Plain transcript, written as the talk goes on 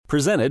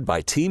Presented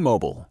by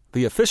T-Mobile,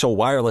 the official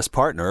wireless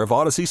partner of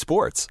Odyssey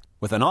Sports.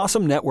 With an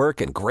awesome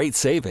network and great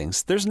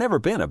savings, there's never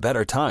been a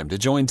better time to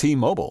join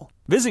T-Mobile.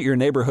 Visit your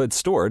neighborhood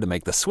store to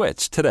make the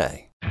switch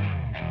today.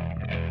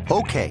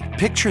 Okay,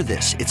 picture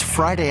this. It's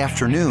Friday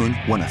afternoon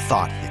when a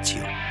thought hits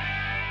you.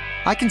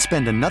 I can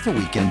spend another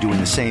weekend doing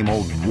the same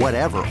old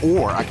whatever,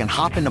 or I can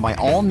hop into my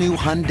all-new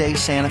Hyundai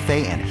Santa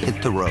Fe and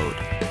hit the road.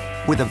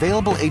 With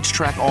available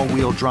H-Track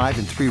all-wheel drive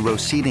and 3-row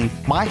seating,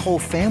 my whole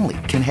family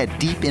can head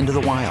deep into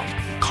the wild.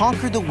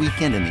 Conquer the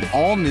weekend in the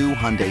all-new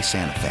Hyundai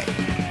Santa Fe.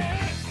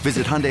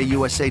 Visit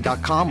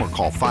HyundaiUSA.com or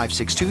call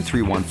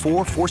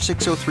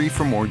 562-314-4603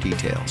 for more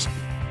details.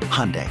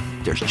 Hyundai,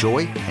 there's joy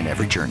in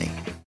every journey.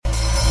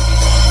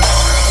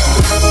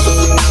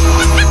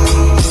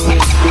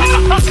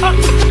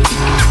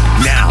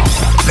 Now,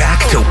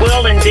 back to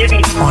Will and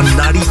Dibby on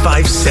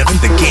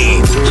 95.7 The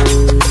Game.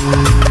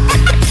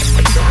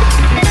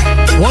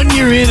 1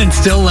 year in and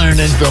still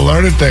learning. Still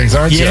learning things,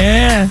 aren't you?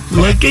 Yeah,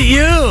 look at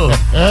you.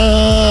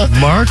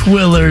 Mark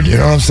Willard. You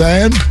know what I'm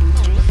saying?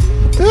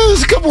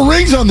 There's a couple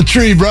rings on the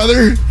tree,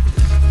 brother.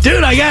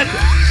 Dude, I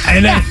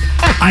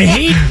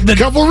hate the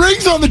couple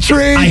rings on the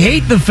tree. I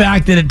hate the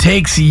fact that it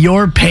takes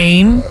your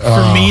pain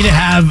for me to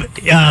have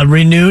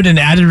renewed and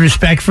added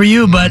respect for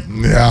you, but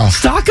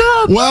stock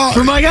up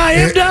for my guy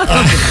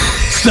M-Dub.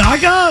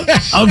 Stock up.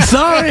 I'm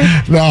sorry.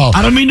 No.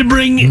 I don't mean to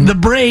bring the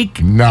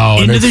break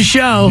into the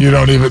show. You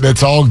don't even,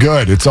 it's all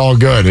good. It's all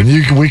good. And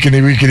we can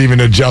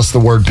even adjust the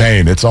word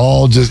pain. It's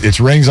all just,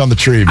 it's rings on the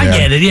tree, man. I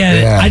get it,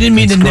 yeah. I didn't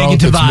mean to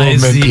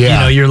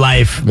negativize your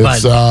life.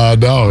 But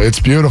no, it's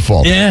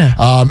beautiful. Yeah.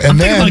 I'm thinking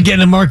about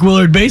getting a Mark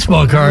Willard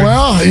baseball card.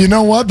 Well, you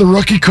know what? The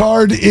rookie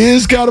card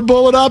is got to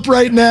bullet up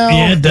right now.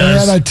 Yeah, it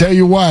does. And I tell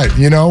you what,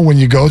 when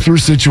you go through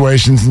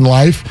situations in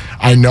life,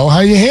 I know how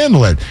you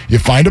handle it. You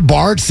find a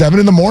bar at 7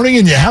 in the morning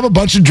and you have a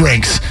bunch of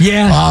drinks.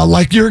 Yeah.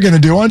 Like you're going to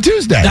do on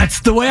Tuesday.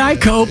 That's the way I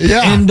cope.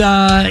 Yeah. And,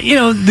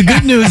 the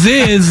good news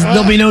is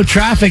there'll be no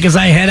traffic as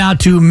I head out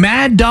to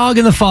Mad Dog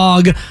in the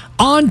Fog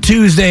on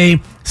Tuesday,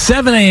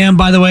 7 a.m.,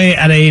 by the way,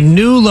 at a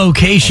new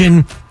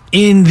location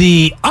in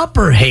the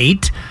Upper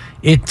Haight.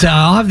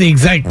 I'll have the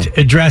exact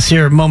address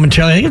here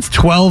momentarily. I think it's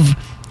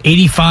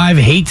 1285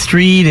 Haight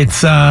Street.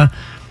 It's, let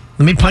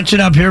me punch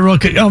it up here real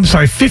quick. Oh, I'm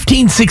sorry,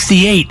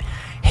 1568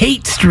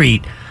 Haight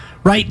Street.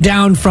 Right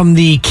down from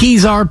the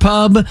Kezar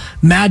Pub,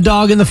 Mad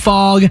Dog in the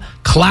Fog,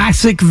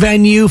 classic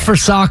venue for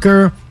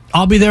soccer.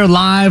 I'll be there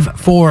live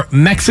for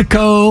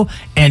Mexico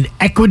and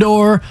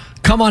Ecuador.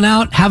 Come on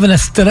out, have an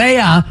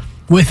estrella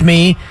with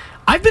me.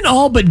 I've been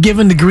all but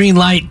given the green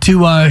light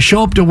to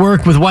show up to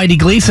work with Whitey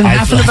Gleason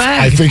half in the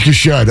bag. I think you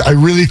should. I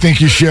really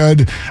think you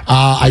should.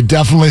 I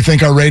definitely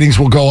think our ratings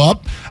will go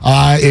up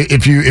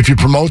if you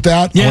promote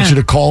that. I want you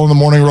to call in the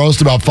morning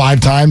roast about 5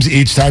 times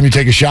each time you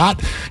take a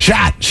shot,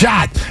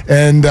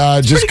 and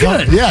just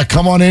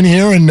come on in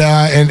here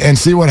and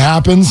see what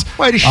happens.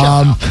 Whitey,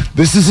 shut up.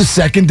 This is the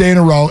second day in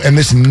a row, and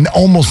this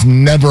almost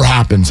never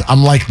happens.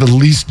 I'm like the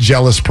least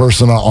jealous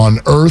person on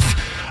earth.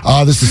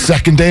 This is the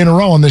second day in a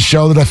row on this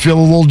show that I feel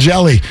a little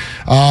jelly.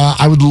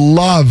 I would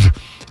love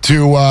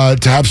to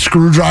have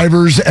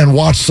screwdrivers and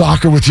watch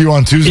soccer with you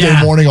on Tuesday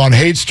morning on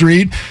Haight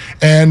Street.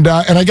 And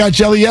I got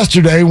jelly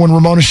yesterday when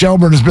Ramona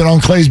Shelburne has been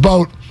on Clay's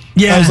boat.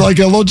 Yeah. I was like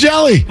a little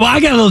jelly. Well, I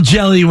got a little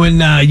jelly when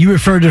you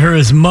referred to her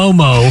as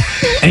Momo,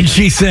 and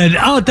she said,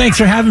 "Oh, thanks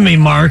for having me,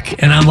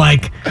 Mark." And I'm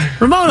like,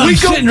 "Ramona, I'm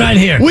sitting right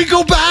here." We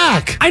go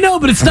back. I know,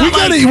 but it's not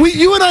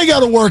you and I got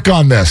to work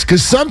on this,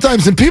 because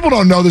sometimes, and people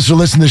don't know this or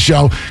listen to the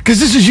show, because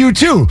this is you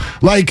too.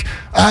 Like,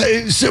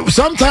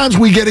 sometimes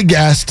we get a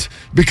guest,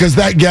 because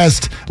that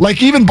guest,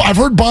 like even, I've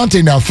heard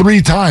Bonte now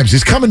 3 times.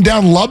 He's coming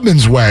down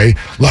Lubman's way,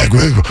 like,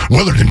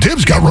 Willard and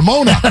Tibbs got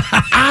Ramona.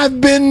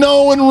 I've been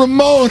knowing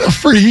Ramona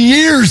for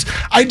years.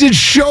 I did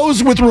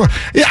shows with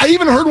I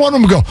even heard one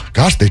of them go,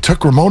 gosh, they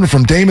took Ramona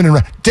from Damon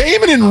and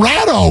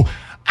Ratto.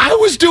 I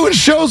was doing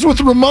shows with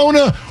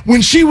Ramona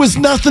when she was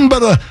nothing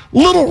but a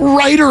little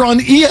writer on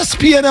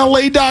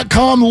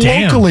ESPNLA.com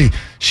locally.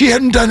 She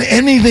hadn't done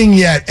anything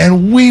yet,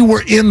 and we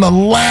were in the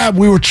lab.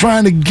 We were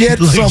trying to get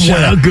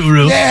somewhere.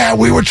 Guru. Yeah,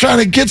 we were trying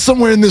to get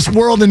somewhere in this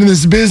world and in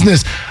this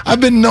business. I've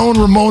been knowing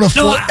Ramona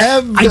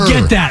forever. I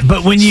get that,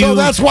 but when you... So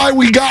that's why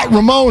we got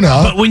Ramona.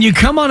 But when you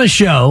come on a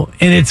show,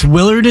 and it's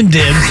Willard and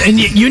Dibbs, and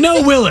you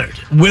know Willard.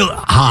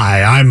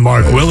 Hi, I'm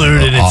Mark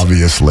Willard. And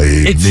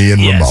obviously, me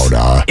and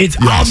Ramona. It's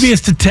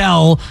obvious to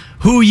tell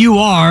who you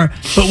are,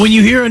 but when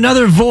you hear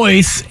another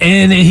voice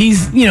and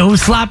he's,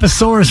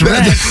 Slaposaurus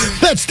Rex.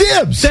 That's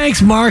Dibbs.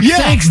 Thanks, Mark. Yeah.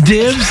 Thanks,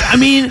 Dibbs. I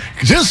mean,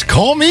 just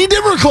call me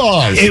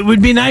Dibberclaws. It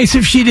would be nice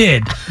if she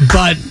did,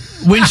 but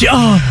when she,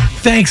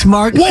 thanks,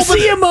 Mark. Well,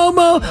 see ya,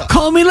 Momo.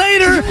 Call me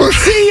later.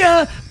 See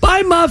ya.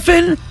 Bye,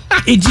 Muffin.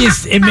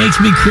 It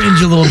makes me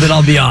cringe a little bit,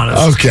 I'll be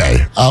honest.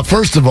 Okay.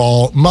 First of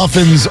all,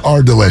 muffins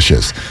are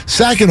delicious.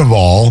 Second of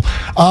all,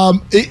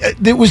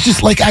 it was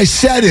just like I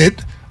said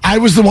it. I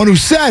was the one who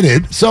said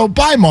it. So,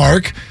 bye,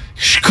 Mark.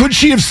 Could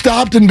she have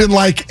stopped and been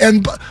like,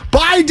 and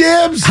bye,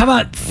 Dibbs? How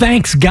about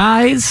thanks,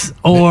 guys?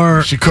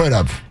 Or she could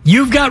have.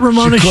 You've got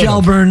Ramona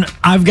Shelburne.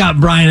 I've got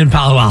Brian in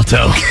Palo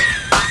Alto.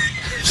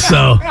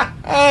 So,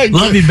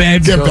 love you,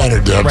 babe. Get better,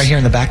 Dubs. Right here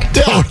in the back.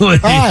 Totally.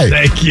 Hi.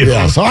 Thank you.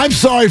 Yeah, so I'm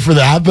sorry for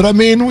that, but I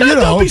mean,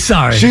 don't be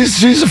sorry.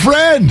 She's a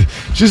friend.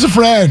 She's a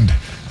friend.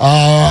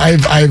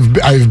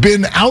 I've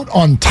been out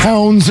on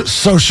towns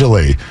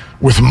socially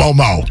with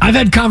Momo. I've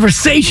had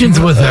conversations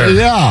with her.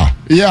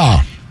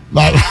 Yeah.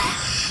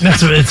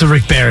 It's a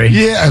Rick Barry.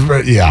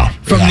 Yeah.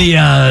 From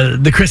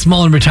the Chris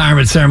Mullin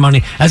retirement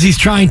ceremony, as he's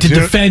trying to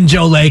defend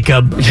Joe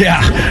Lacob.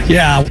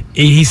 Yeah.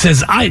 He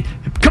says,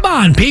 come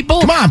on,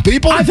 people.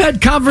 I've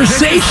had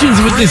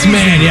conversations with this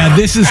man. Yeah,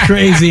 this is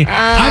crazy.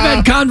 I've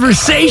had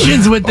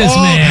conversations with this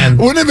man.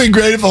 Wouldn't it have been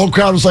great if the whole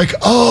crowd was like,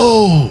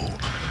 oh,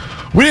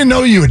 we didn't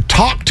know you had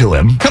talked to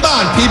him. Come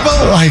on, people.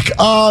 Like,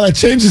 oh, that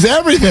changes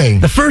everything.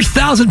 The first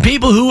 1,000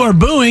 people who are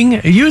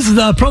booing use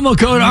the promo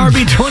code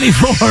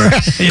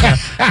RB24. Yeah,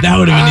 that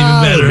would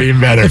have been even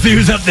better. If he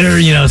was up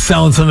there,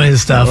 selling some of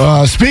his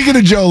stuff. Speaking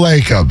of Joe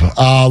Lacob,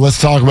 let's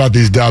talk about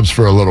these Dubs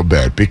for a little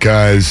bit,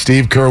 because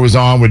Steve Kerr was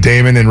on with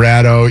Damon and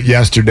Ratto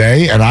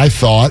yesterday, and I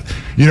thought,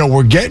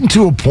 we're getting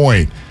to a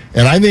point,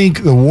 and I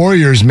think the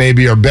Warriors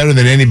maybe are better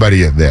than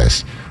anybody at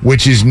this,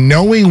 which is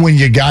knowing when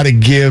you got to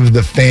give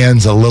the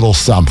fans a little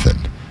something,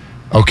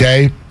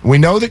 okay? We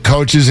know that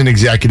coaches and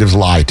executives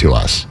lie to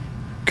us,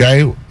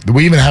 okay?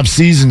 We even have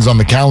seasons on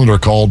the calendar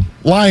called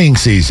lying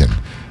season.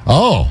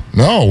 Oh,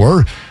 no,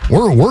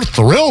 we're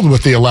thrilled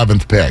with the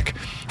 11th pick.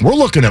 We're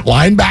looking at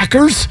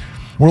linebackers.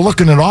 We're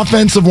looking at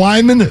offensive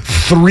linemen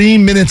 3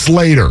 minutes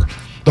later.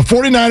 The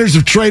 49ers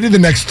have traded the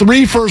next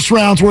 3 first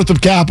rounds worth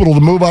of capital to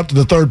move up to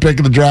the 3rd pick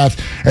of the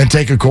draft and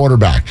take a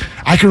quarterback.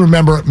 I can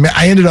remember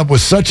I ended up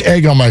with such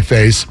egg on my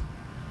face.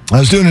 I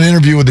was doing an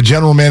interview with the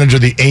general manager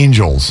of the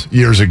Angels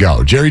years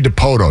ago, Jerry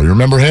DiPoto. You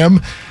remember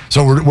him?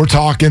 So we're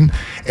talking,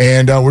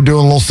 and we're doing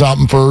a little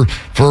something for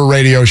a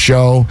radio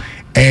show.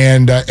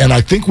 And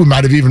I think we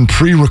might have even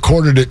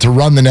pre-recorded it to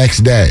run the next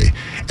day.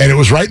 And it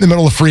was right in the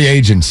middle of free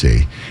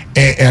agency.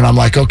 And I'm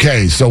like,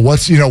 okay, so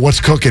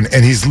what's cooking?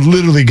 And he's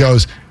literally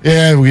goes,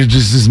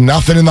 there's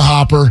nothing in the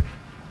hopper.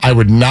 I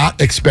would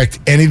not expect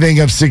anything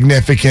of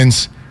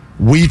significance.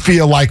 We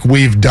feel like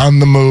we've done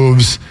the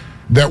moves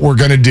that we're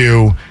going to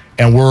do,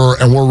 and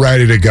we're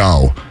ready to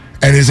go.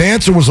 And his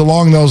answer was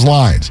along those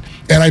lines.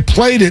 And I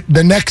played it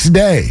the next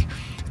day.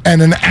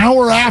 And an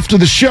hour after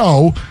the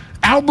show,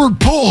 Albert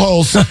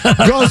Pujols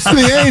goes to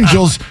the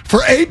Angels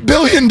for $8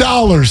 billion.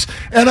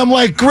 And I'm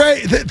like,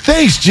 great.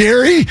 Thanks,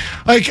 Jerry.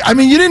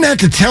 You didn't have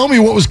to tell me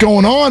what was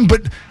going on,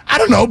 but I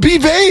don't know, be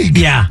vague.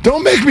 Yeah.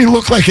 Don't make me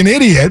look like an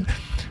idiot.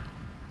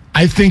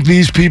 I think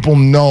these people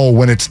know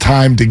when it's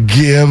time to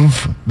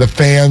give the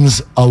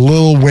fans a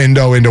little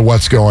window into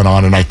what's going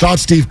on. And I thought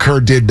Steve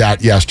Kerr did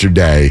that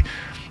yesterday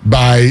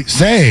by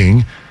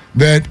saying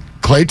that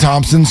Klay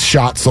Thompson's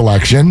shot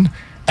selection,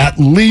 at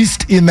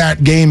least in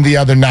that game the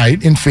other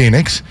night in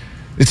Phoenix,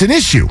 it's an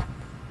issue.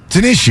 It's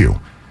an issue.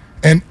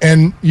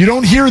 And you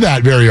don't hear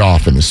that very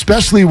often,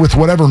 especially with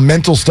whatever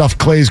mental stuff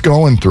Klay's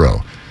going through.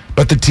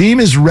 But the team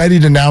is ready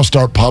to now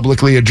start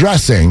publicly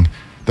addressing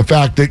the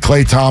fact that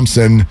Klay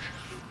Thompson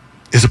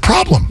is a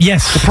problem.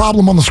 Yes. It's a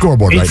problem on the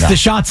scoreboard right now. It's the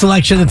shot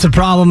selection that's a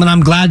problem, and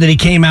I'm glad that he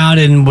came out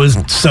and was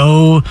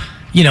so,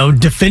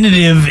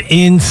 definitive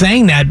in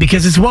saying that,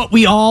 because it's what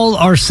we all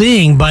are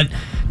seeing. But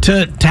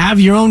to have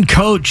your own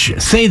coach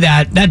say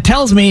that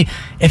tells me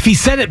if he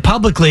said it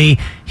publicly,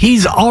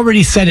 he's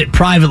already said it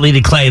privately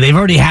to Klay. They've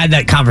already had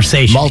that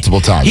conversation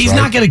multiple times. He's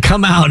not going to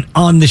come out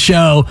on the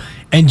show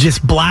and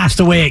just blast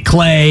away at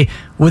Klay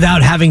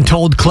without having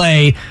told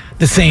Klay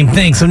the same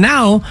thing. So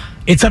now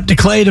it's up to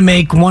Klay to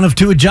make one of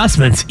 2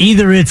 adjustments.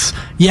 Either it's,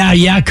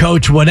 yeah,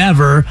 coach,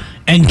 whatever,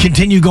 and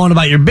continue going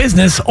about your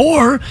business,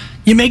 or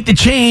you make the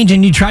change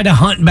and you try to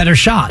hunt better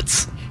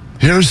shots.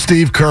 Here's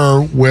Steve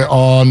Kerr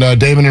on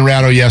Damon and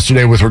Ratto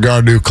yesterday with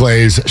regard to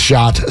Klay's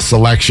shot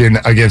selection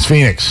against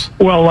Phoenix.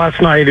 Well, last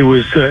night it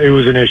was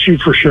an issue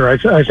for sure.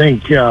 I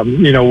think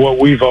what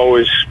we've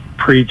always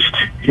preached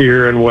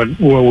here and what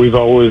we've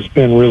always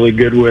been really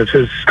good with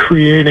is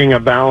creating a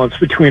balance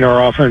between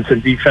our offense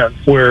and defense,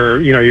 where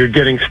you're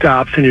getting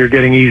stops and you're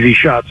getting easy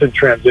shots in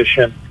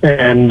transition,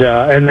 and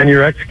then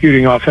you're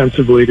executing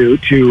offensively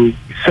to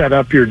set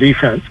up your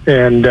defense.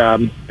 And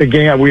the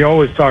game, we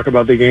always talk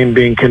about the game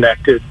being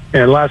connected.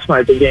 And last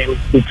night the game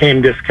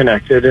became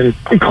disconnected, and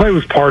Klay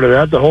was part of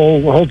that. The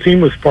whole team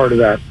was part of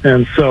that.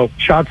 And so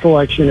shot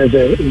selection is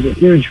a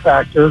huge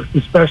factor,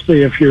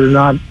 especially if you're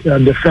not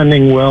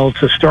defending well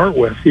to start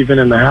with, even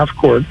in the half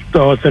court.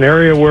 So it's an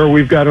area where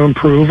we've got to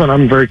improve, and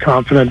I'm very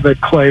confident that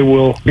Klay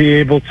will be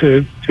able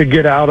to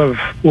get out of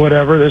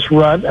whatever this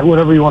rut,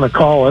 whatever you want to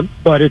call it.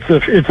 But it's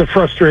a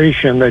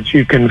frustration that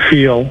you can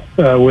feel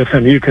with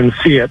him. You can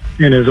see it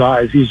in his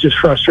eyes. He's just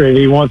frustrated.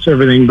 He wants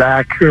everything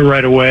back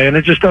right away, and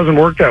it just doesn't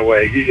work that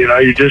way.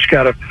 You just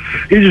gotta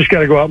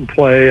go out and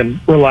play and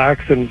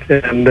relax and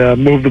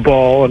move the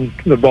ball, and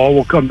the ball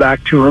will come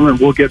back to him, and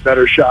we'll get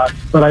better shots.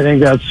 But I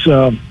think that's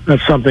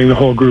something the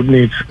whole group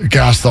needs.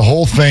 Gosh, the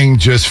whole thing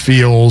just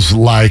feels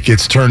like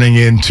it's turning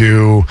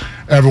into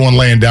everyone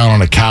laying down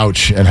on a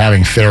couch and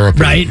having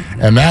therapy. Right.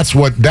 And that's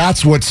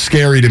what's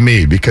scary to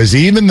me, because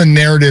even the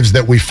narratives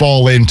that we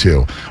fall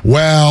into,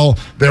 well,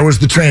 there was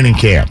the training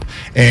camp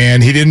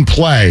and he didn't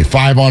play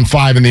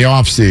 5-on-5 in the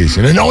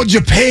offseason. And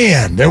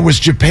Japan, there was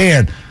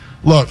Japan.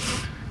 Look,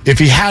 if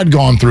he had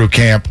gone through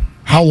camp,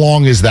 how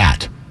long is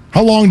that?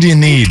 How long do you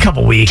need? A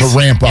couple weeks to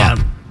ramp up?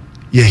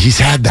 Yeah, he's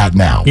had that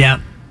now. Yeah.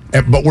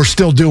 But we're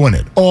still doing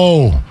it.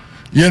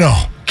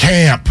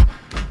 Camp.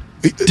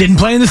 Didn't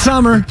play in the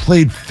summer.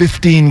 Played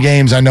 15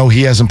 games. I know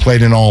he hasn't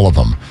played in all of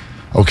them.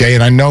 Okay,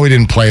 and I know he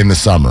didn't play in the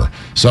summer.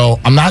 So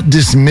I'm not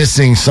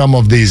dismissing some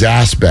of these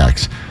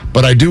aspects,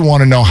 but I do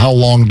want to know, how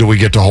long do we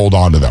get to hold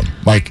on to them?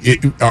 Like,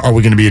 are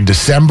we going to be in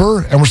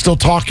December and we're still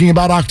talking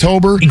about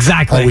October?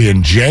 Exactly. Are we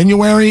in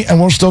January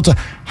and we're still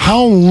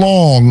how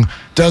long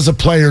does a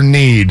player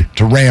need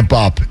to ramp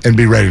up and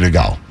be ready to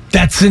go?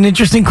 That's an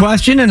interesting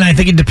question, and I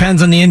think it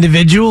depends on the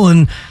individual.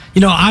 And,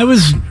 I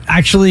was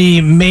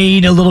actually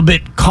made a little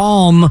bit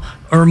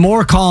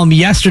more calm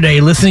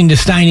yesterday listening to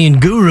Steiny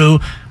and Guru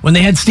when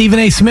they had Stephen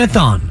A. Smith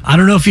on. I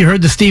don't know if you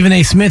heard the Stephen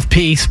A. Smith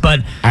piece, but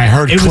I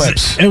heard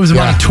clips. It was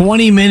about a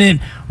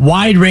 20-minute,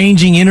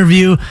 wide-ranging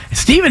interview.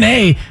 Stephen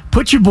A.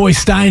 put your boy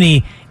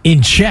Steiny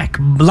in check.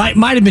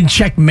 Might have been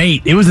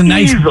checkmate. It was a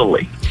nice...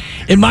 Easily.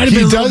 It might have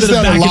been a little bit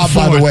of back and forth. He does that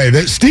a lot, by the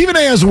way. Stephen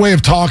A. has a way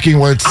of talking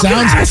where it sounds... I'm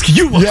going to ask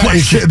you a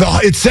question.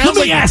 It sounds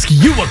Let me ask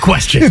you a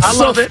question. I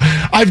love it.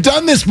 I've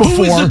done this before.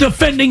 Who is the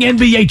defending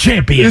NBA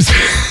champion?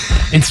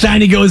 And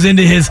Steiny goes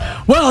into his,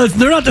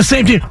 they're not the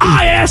same team.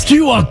 I asked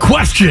you a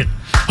question.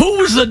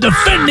 Who's the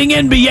defending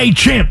NBA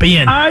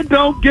champion? I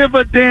don't give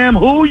a damn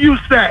who you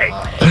say.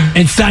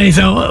 And Steiny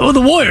said,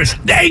 the Warriors.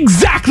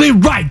 Exactly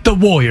right, the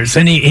Warriors.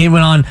 And he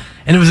went on,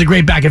 and it was a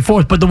great back and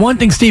forth. But the one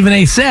thing Stephen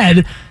A.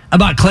 said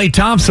about Klay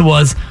Thompson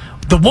was,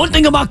 the one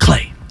thing about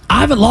Klay,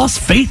 I haven't lost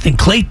faith in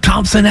Klay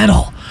Thompson at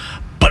all.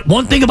 But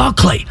one thing about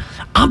Klay,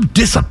 I'm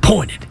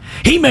disappointed.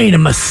 He made a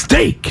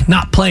mistake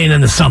not playing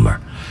in the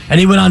summer. And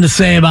he went on to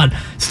say about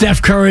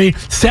Steph Curry.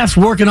 Steph's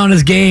working on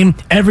his game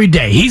every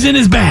day. He's in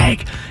his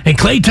bag. And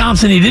Klay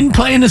Thompson, he didn't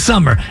play in the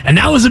summer. And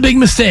that was a big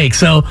mistake.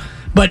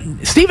 But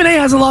Stephen A.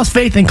 hasn't lost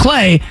faith in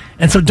Klay,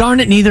 and so darn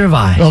it, neither have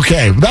I.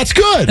 Okay, that's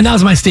good. And that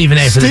was my Stephen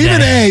A. for the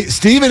day.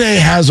 Stephen A.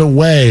 has a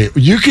way.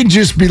 You can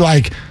just be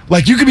like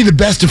you could be the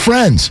best of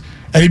friends.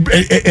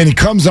 And he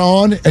comes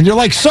on, and you're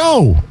like,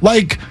 the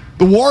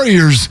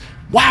Warriors,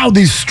 wow,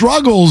 these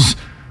struggles.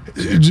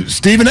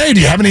 Stephen A.,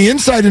 do you have any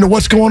insight into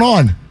what's going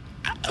on?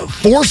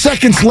 4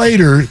 seconds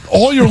later,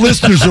 all your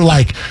listeners are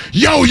like,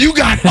 yo, you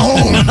got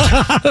owned.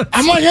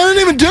 I'm like, I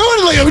didn't even do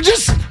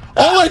it.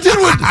 All I did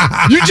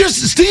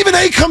was, Stephen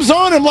A. comes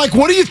on, I'm like,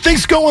 what do you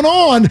think's going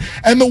on?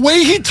 And the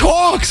way he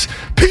talks,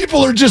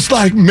 people are just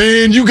like,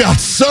 man, you got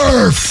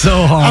served.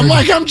 So hard. I'm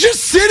like, I'm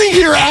just sitting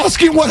here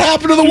asking what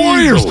happened to the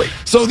Warriors.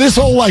 So this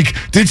whole,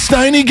 did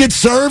Steiny get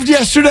served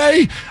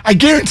yesterday? I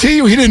guarantee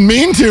you he didn't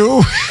mean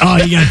to. Oh,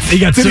 he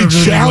got did served. Did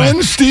he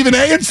challenge Stephen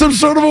A. in some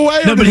sort of a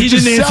way? No, but he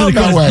didn't answer the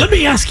question. Let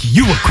me ask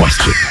you a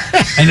question.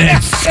 And then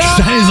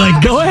Steiny's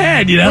like, go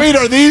ahead, Wait,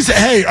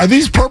 are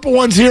these purple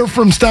ones here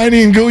from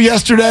Steiny and Goo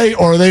yesterday?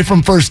 Or are they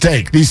from First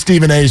Take? These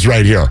Stephen A's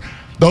right here.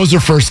 Those are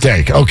First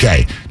Take.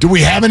 Okay. Do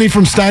we have any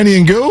from Steiny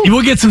and Goo?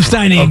 We'll get some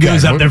Steiny and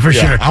Goos up there for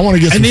sure. I want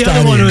to get some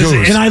Steiny and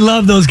Goos. And I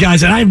love those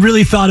guys. And I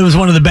really thought it was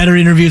one of the better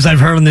interviews I've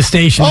heard on the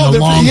station in a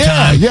long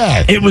time.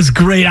 Yeah. It was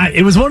great.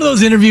 It was one of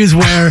those interviews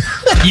where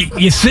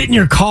you sit in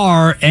your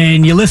car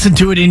and you listen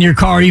to it in your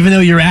car, even though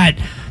you're at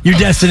your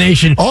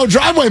destination. Oh,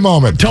 driveway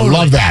moment. Totally. I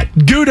love that.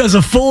 Goo does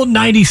a full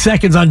 90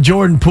 seconds on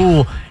Jordan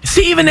Poole.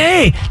 Stephen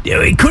A.,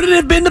 could it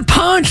have been the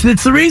punch?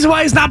 That's the reason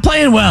why he's not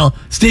playing well.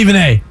 Stephen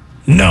A.,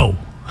 no.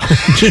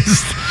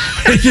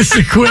 just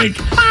a quick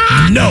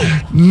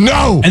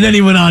no. And then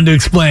he went on to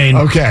explain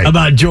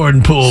about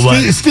Jordan Poole.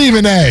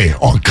 Stephen A.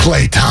 on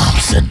Klay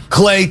Thompson.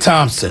 Klay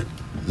Thompson,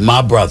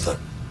 my brother.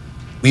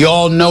 We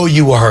all know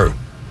you were hurt.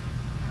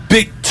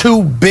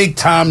 Two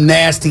big-time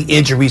nasty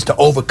injuries to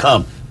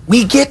overcome.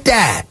 We get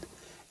that.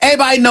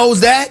 Everybody knows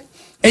that.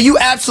 And you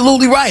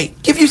absolutely right.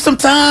 Give you some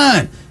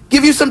time.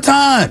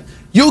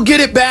 You'll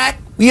get it back.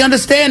 We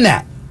understand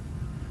that.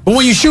 But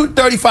when you shoot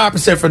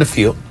 35% from the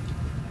field,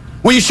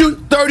 when you shoot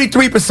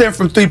 33%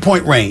 from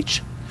three-point range,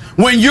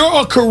 when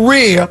you're a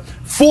career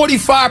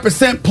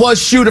 45%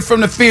 plus shooter from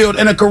the field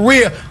and a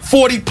career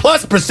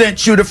 40+%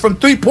 shooter from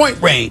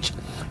three-point range,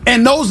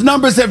 and those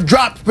numbers have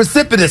dropped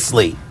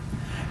precipitously,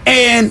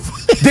 and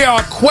there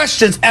are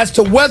questions as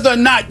to whether or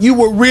not you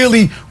were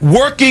really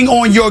working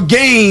on your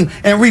game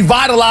and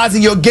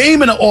revitalizing your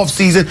game in the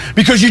offseason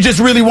because you just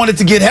really wanted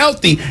to get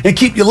healthy and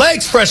keep your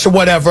legs fresh or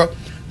whatever,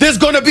 there's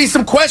going to be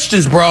some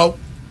questions, bro.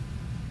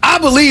 I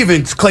believe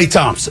in Klay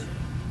Thompson.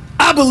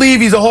 I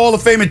believe he's a Hall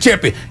of Fame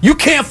champion. You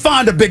can't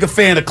find a bigger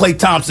fan of Klay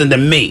Thompson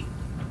than me.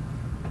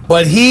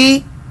 But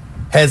he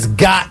has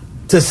got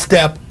to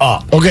step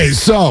up. Okay,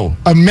 so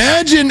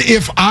imagine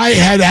if I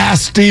had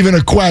asked Steven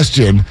a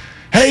question.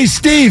 Hey,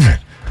 Steven.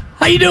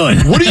 How you doing?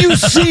 What do you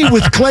see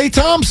with Klay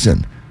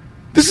Thompson?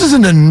 This is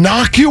an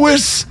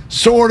innocuous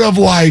sort of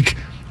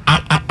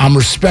I'm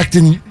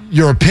respecting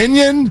your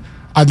opinion.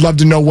 I'd love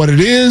to know what it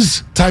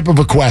is type of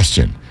a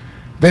question.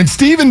 Then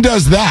Steven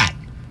does that.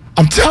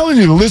 I'm telling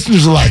you, the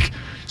listeners are like,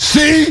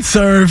 see?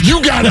 Served.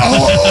 You got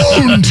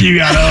owned. You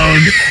got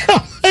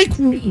owned. Like,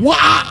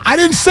 wow. I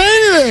didn't say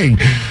anything.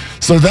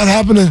 So that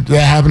happened to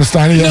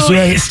Steiny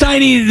yesterday? No,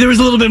 Steiny, there was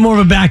a little bit more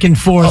of a back and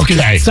forth.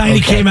 Okay.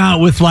 Steiny came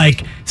out with,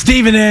 like,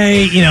 Stephen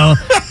A.,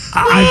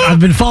 I've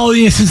been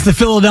following you since the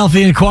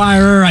Philadelphia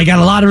Inquirer. I got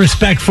a lot of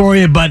respect for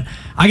you, but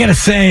I got to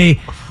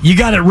say, you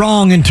got it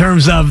wrong in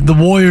terms of the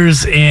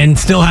Warriors and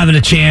still having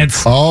a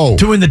chance to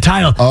win the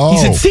title. He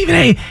said, Stephen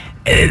A.,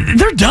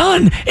 they're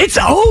done. It's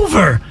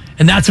over.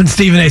 And that's when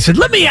Stephen A. said,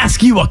 let me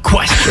ask you a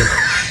question.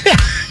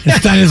 And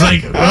Steiner's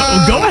like,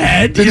 well, go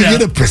ahead. Did he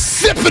get it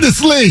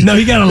precipitously? No,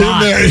 he got a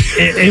lot.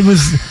 It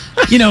was,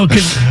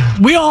 because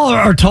we all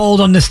are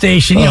told on the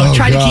station,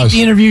 try to keep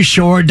the interview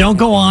short. Don't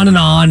go on and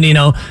on.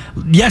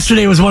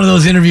 Yesterday was one of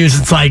those interviews.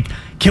 It's like,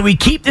 can we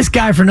keep this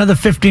guy for another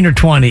 15 or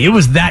 20? It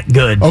was that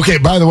good. Okay,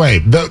 by the way,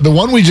 the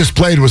one we just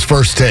played was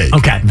First Take.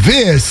 Okay.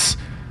 This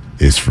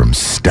is from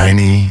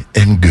Steiny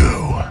and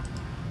Goo.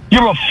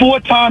 You're a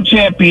 4-time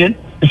champion.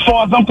 As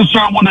far as I'm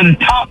concerned, one of the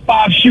top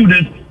 5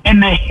 shooters in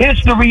the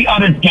history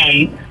of this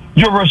game.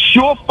 You're a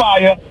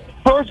surefire,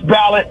 first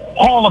ballot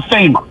Hall of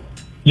Famer.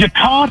 You're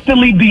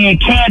constantly being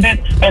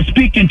candid and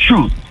speaking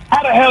truth.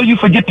 How the hell you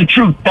forget the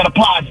truth that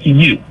applies to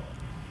you?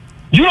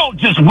 You don't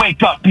just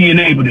wake up being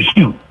able to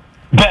shoot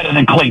better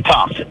than Klay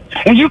Thompson.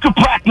 And you can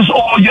practice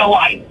all your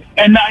life,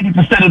 and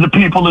 90% of the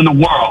people in the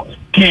world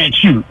can't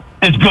shoot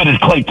as good as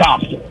Klay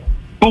Thompson.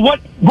 But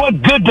what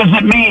good does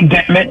it mean,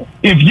 damn it,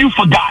 if you've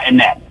forgotten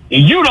that?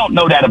 And you don't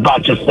know that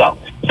about yourself.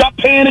 Stop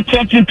paying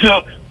attention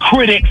to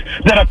critics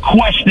that are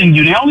questioning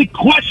you. They're only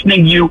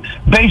questioning you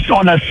based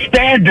on a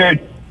standard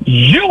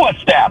you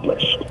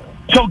established.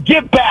 So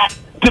get back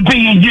to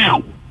being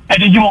you,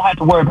 and then you won't have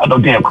to worry about no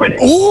damn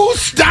critics. Ooh,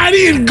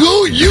 Steiny and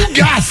Goo, you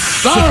got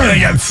served. I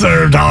got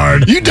served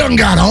hard. You done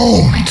got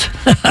owned.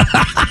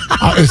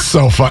 It's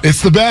so fun.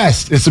 It's the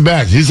best. It's the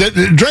best. He said,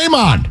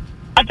 Draymond.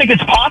 I think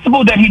it's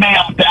possible that he may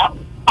opt out.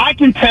 I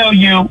can tell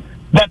you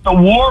that the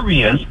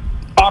Warriors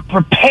are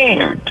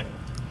prepared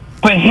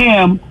for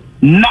him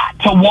not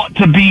to want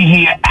to be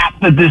here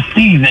after this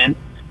season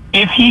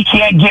if he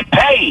can't get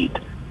paid.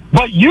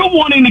 But you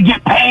wanting to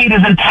get paid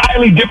is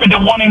entirely different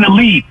than wanting to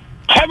leave.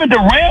 Kevin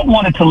Durant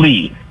wanted to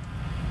leave.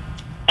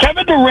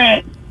 Kevin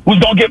Durant was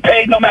going to get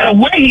paid no matter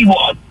where he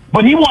was,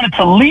 but he wanted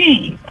to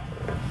leave.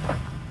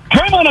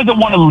 Draymond doesn't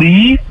want to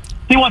leave.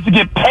 He wants to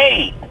get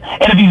paid.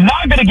 And if he's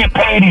not going to get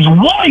paid, he's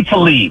willing to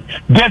leave.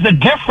 There's a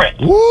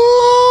difference.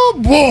 Ooh,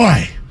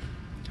 boy.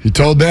 He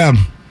told them.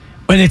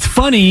 But it's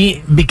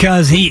funny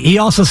because he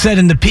also said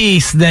in the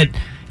piece that,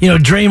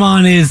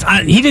 Draymond is,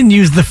 he didn't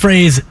use the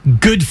phrase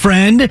good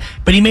friend,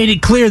 but he made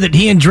it clear that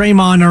he and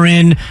Draymond are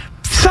in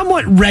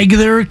somewhat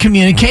regular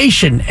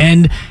communication.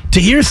 And to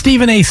hear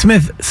Stephen A.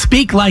 Smith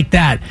speak like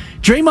that,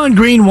 Draymond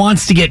Green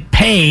wants to get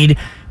paid,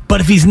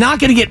 but if he's not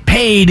going to get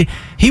paid,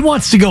 he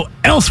wants to go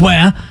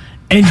elsewhere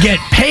and get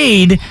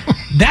paid.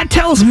 That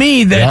tells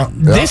me that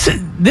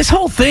this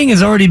whole thing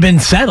has already been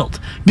settled,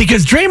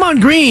 because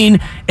Draymond Green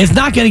is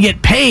not going to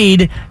get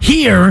paid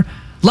here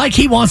like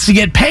he wants to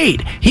get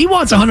paid. He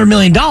wants $100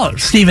 million,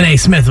 Stephen A.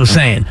 Smith was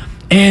saying.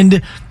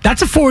 And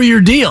that's a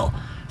 4-year deal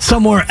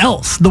somewhere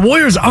else. The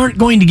Warriors aren't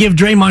going to give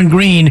Draymond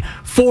Green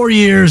 4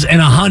 years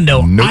and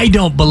 $100. Nope. I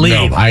don't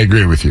believe. No, I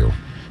agree with you.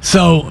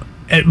 So,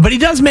 but he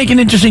does make an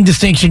interesting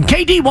distinction.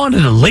 KD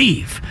wanted to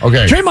leave.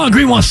 Okay. Draymond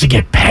Green wants to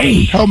get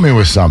paid. Help me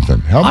with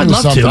something. I'd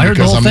love to. I heard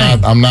the whole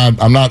thing.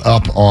 I'm not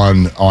up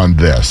on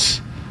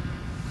this.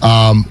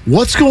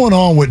 What's going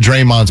on with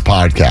Draymond's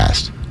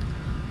podcast?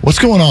 What's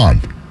going on?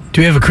 Do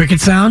we have a cricket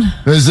sound?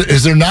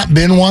 Has there not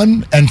been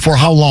one? And for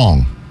how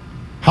long?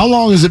 How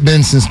long has it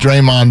been since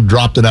Draymond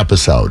dropped an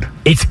episode?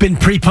 It's been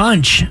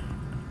pre-punch.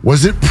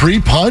 Was it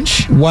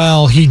pre-punch?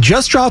 Well, he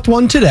just dropped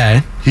one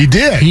today. He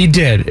did. He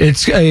did.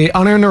 It's a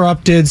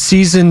uninterrupted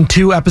season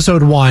 2,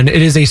 episode 1.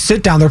 It is a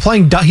sit down.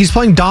 He's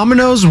playing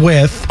dominoes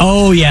with.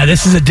 Oh yeah,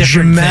 this is a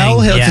different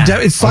Jamel Hill. Yeah.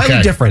 It's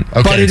slightly different,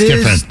 but it is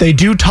different. They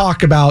do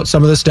talk about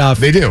some of the stuff.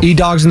 They do.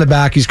 E-Dog's in the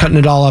back. He's cutting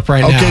it all up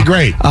right now. Okay,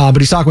 great. But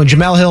he's talking with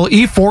Jamel Hill.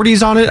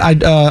 E40's on it,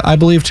 I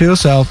believe too.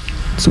 So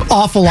it's an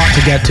awful lot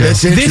to get to.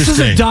 That's this is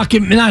a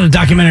not a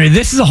documentary.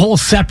 This is a whole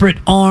separate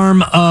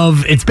arm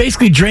of. It's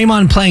basically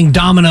Draymond playing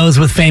dominoes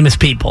with famous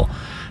people.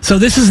 So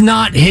this is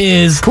not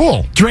his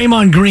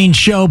Draymond Green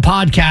show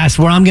podcast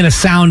where I'm going to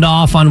sound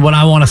off on what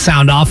I want to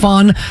sound off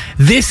on.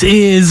 This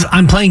is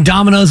I'm playing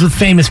dominoes with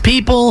famous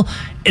people.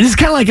 It is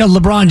kind of like a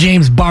LeBron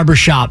James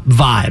barbershop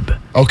vibe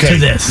to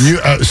this.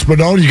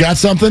 Spadone, you got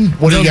something?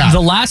 What do you got? The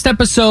last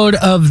episode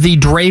of the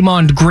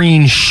Draymond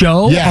Green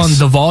show on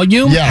The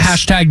Volume,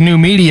 hashtag new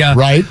media,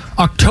 right?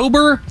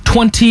 October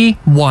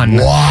 21.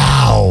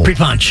 Wow.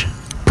 Pre-punch.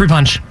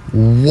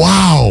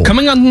 Wow.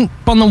 Coming on the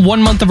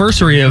 1-month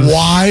anniversary of...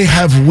 Why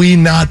have we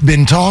not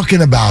been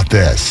talking about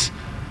this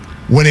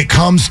when it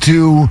comes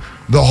to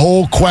the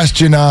whole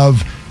question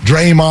of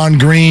Draymond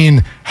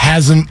Green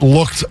hasn't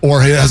looked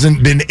or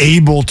hasn't been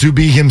able to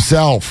be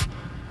himself?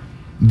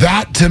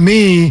 That, to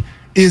me,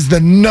 is the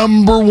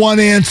number one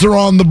answer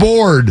on the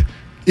board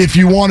if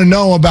you want to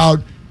know about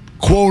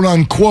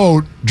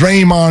quote-unquote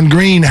Draymond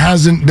Green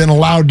hasn't been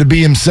allowed to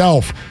be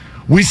himself.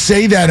 We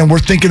say that and we're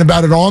thinking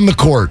about it on the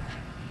court.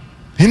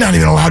 He's not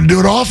even allowed to do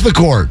it off the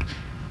court.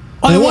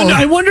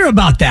 I wonder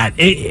about that.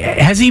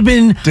 Has he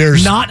been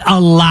not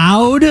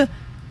allowed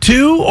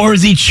to, or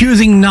is he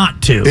choosing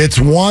not to? It's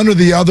one or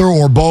the other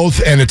or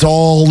both, and it's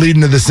all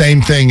leading to the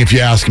same thing if you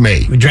ask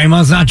me.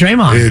 Draymond's not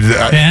Draymond.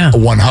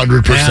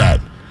 100%. Yeah.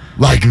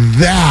 Like,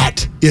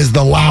 that is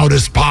the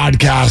loudest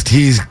podcast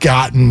he's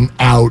gotten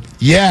out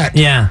yet.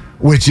 Yeah.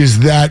 Which is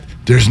that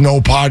there's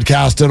no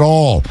podcast at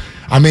all.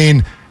 I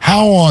mean,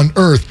 how on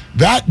earth?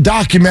 That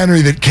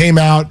documentary that came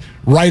out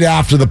right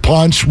after the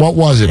punch, what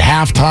was it?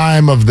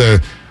 Halftime of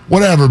the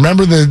whatever.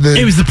 Remember the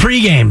It was the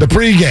pregame. The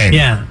pregame.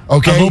 Yeah.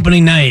 Okay. Of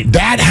opening night.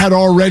 That had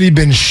already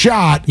been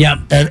shot. Yep.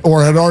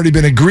 Or had already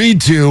been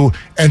agreed to,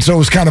 and so it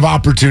was kind of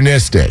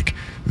opportunistic.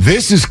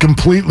 This is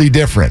completely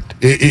different,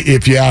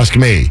 if you ask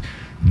me.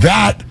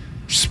 That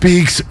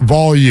speaks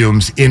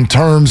volumes in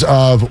terms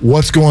of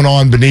what's going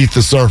on beneath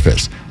the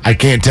surface. I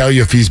can't tell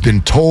you if he's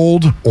been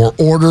told or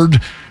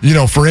ordered,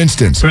 for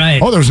instance. Right.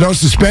 Oh, there was no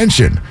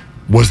suspension.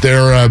 Was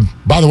there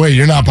by the way,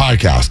 you're not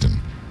podcasting.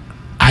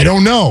 I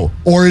don't know.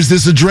 Or is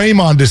this a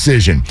Draymond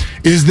decision?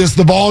 Is this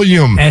the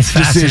volume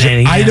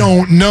decision? I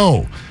don't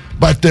know.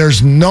 But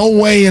there's no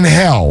way in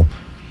hell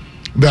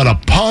that a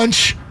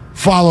punch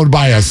followed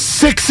by a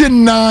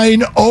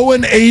 6-9,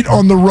 0-8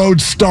 on the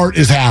road start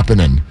is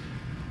happening.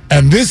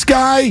 And this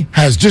guy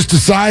has just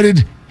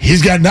decided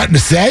he's got nothing to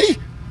say?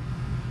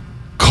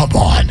 Come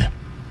on.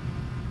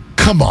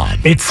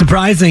 It's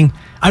surprising.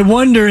 I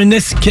wonder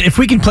if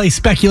we can play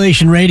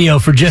speculation radio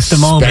for just a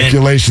moment.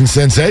 Speculation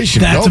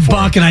sensation. That's a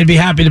buck, and I'd be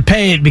happy to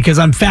pay it because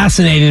I'm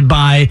fascinated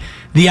by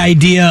the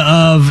idea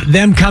of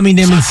them coming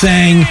to him and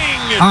saying,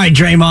 all right,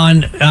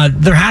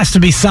 Draymond, there has to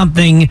be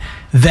something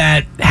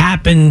that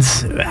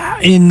happens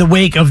in the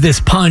wake of this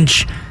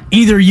punch.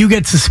 Either you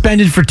get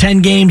suspended for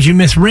 10 games, you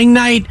miss ring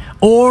night,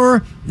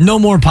 or no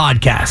more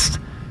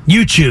podcast.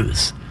 You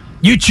choose.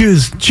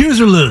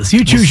 Choose or lose.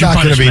 You choose your punishment. It's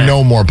not going to be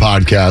no more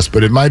podcast,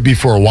 but it might be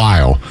for a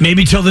while.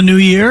 Maybe till the new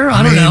year.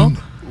 I don't know.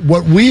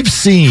 What we've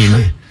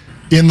seen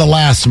in the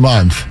last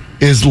month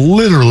is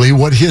literally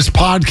what his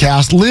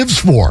podcast lives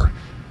for.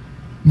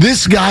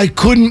 This guy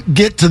couldn't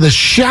get to the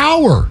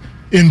shower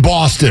in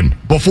Boston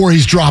before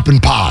he's dropping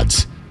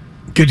pods.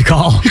 Good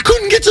call. He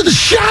couldn't get to the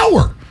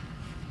shower.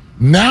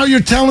 Now you're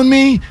telling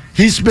me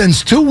he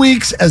spends 2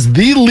 weeks as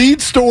the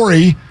lead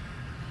story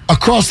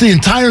across the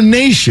entire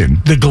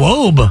nation. The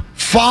globe.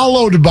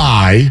 Followed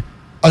by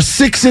a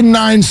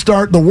 6-9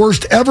 start, the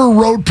worst ever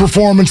road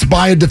performance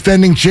by a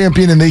defending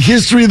champion in the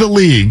history of the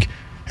league.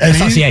 And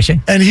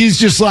Association. He's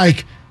just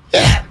like,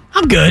 yeah.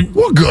 I'm good.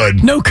 We're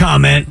good. No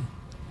comment.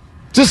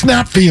 Just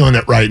not feeling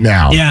it right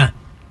now. Yeah.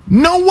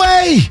 No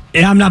way.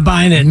 Yeah, I'm not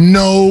buying it.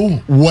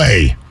 No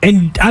way.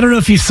 And I don't know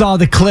if you saw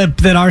the clip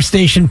that our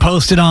station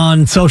posted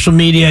on social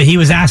media. He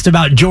was asked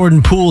about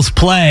Jordan Poole's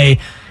play,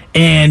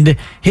 and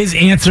his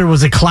answer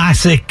was a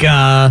classic.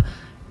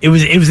 It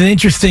was an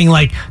interesting,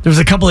 there was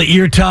a couple of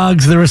ear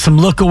tugs, there was some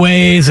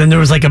lookaways, and there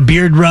was a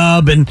beard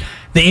rub, and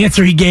the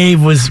answer he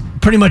gave was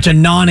pretty much a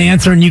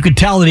non-answer, and you could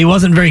tell that he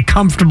wasn't very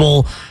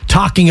comfortable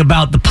talking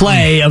about the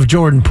play of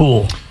Jordan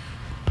Poole.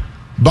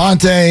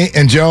 Bonte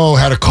and Joe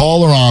had a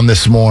caller on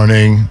this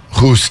morning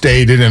who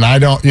stated, and I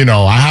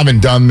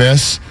haven't done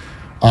this,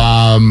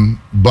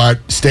 but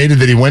stated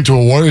that he went to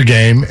a Warrior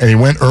game and he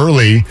went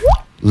early,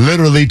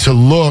 literally to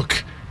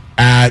look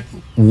at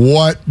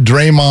what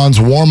Draymond's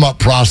warm-up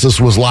process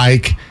was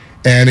like.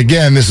 And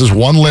again, this is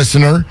one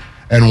listener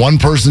and one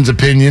person's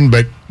opinion,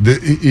 but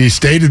he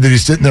stated that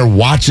he's sitting there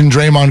watching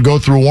Draymond go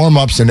through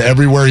warm-ups, and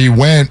everywhere he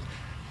went,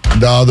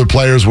 the other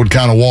players would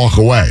kind of walk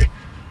away.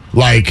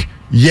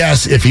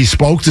 Yes, if he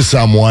spoke to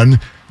someone,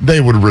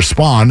 they would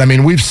respond. I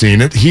mean, we've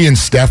seen it. He and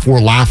Steph were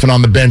laughing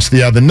on the bench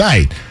the other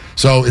night.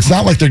 So it's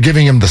not like they're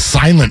giving him the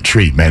silent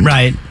treatment.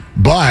 Right.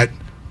 But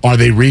are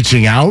they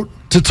reaching out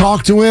to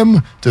talk to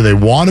him? Do they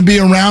want to be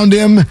around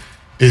him?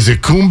 Is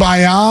it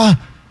kumbaya?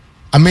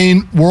 I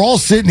mean, we're all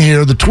sitting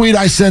here. The tweet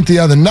I sent the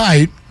other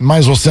night, might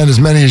as well send as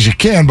many as you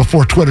can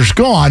before Twitter's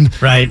gone.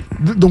 Right.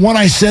 The one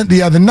I sent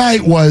the other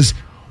night was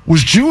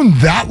June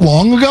that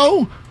long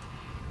ago?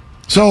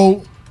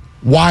 So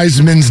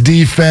Wiseman's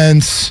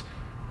defense,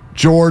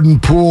 Jordan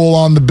Poole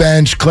on the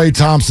bench, Klay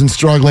Thompson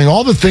struggling,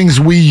 all the things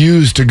we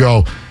use to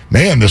go,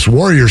 man, this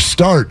Warriors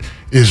start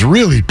is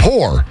really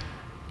poor.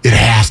 It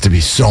has to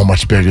be so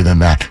much bigger than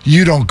that.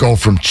 You don't go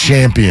from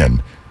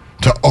champion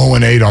to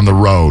 0-8 on the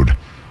road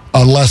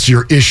unless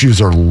your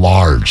issues are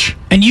large.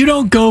 And you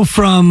don't go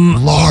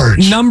from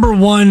number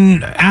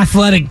one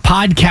athletic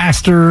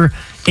podcaster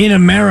in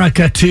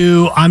America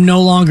to I'm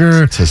no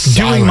longer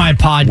doing my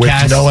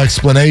podcast. With no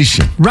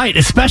explanation. Right,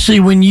 especially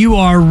when you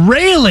are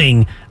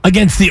railing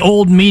against the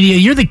old media.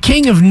 You're the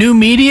king of new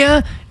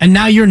media, and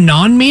now you're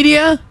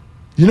non-media?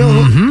 You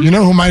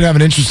know who might have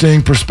an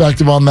interesting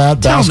perspective on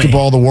that?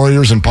 Basketball, the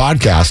Warriors, and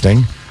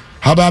podcasting.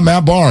 How about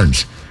Matt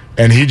Barnes?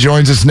 and he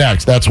joins us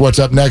next. That's what's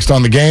up next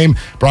on The Game.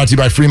 Brought to you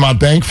by Fremont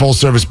Bank,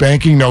 full-service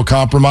banking, no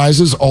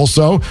compromises.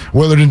 Also,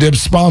 Willard and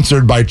Dibs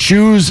sponsored by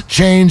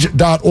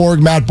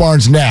ChooseChange.org. Matt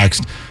Barnes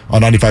next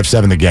on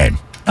 95.7 The Game.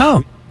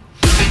 Oh.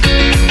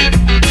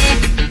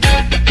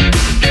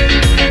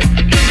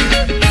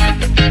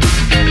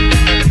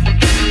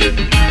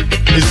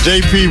 It's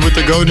JP with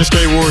the Golden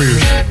State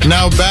Warriors.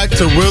 Now back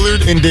to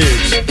Willard and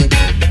Dibs.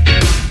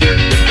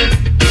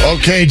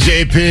 Okay,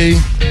 JP.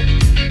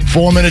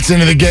 4 minutes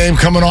into the game,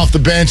 coming off the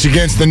bench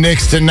against the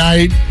Knicks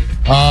tonight.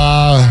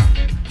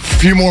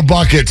 Few more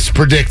buckets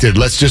predicted.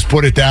 Let's just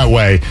put it that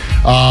way.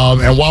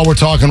 And while we're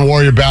talking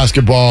Warrior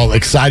basketball,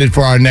 excited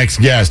for our next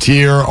guest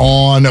here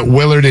on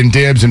Willard and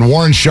Dibs. And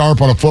Warren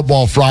Sharp on a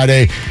Football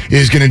Friday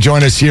is going to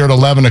join us here at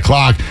 11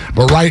 o'clock.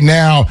 But right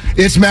now,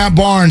 it's Matt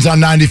Barnes on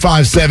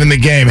 95.7 The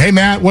Game. Hey,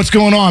 Matt, what's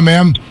going on,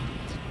 man?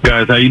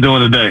 Guys, how you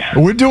doing today?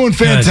 We're doing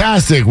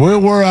fantastic.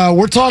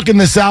 We're talking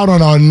this out on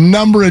a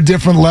number of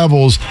different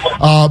levels,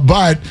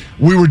 but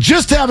we were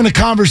just having a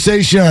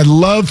conversation. I'd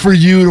love for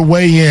you to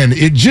weigh in.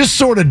 It just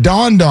sort of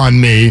dawned on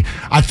me.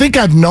 I think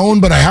I've known,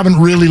 but I haven't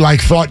really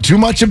thought too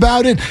much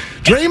about it.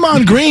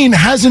 Draymond Green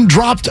hasn't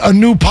dropped a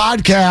new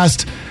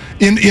podcast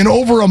in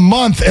over a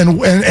month,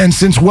 and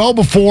since well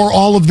before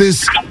all of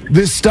this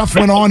stuff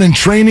went on in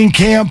training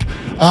camp.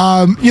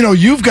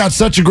 You've got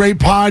such a great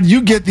pod.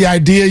 You get the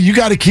idea. You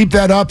got to keep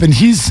that up, and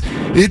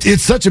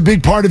it's such a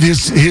big part of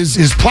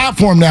his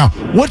platform now.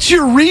 What's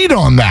your read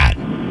on that?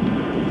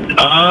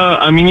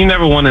 You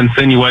never want to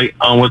insinuate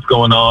on what's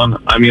going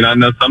on. I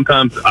know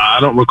sometimes I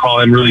don't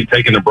recall him really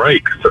taking a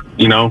break. So,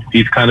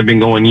 he's kind of been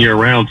going year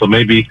round, so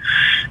maybe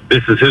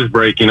this is his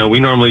break. We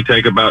normally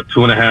take about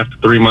 2.5 to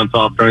 3 months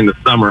off during the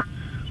summer,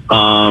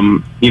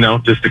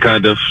 just to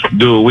kind of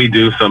do what we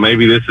do. So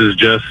maybe this is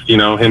just,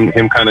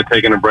 him kind of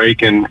taking a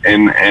break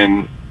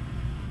and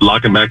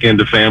locking back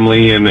into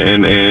family and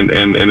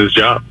his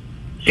job.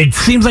 It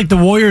seems like the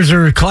Warriors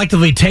are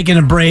collectively taking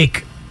a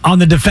break on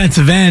the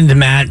defensive end,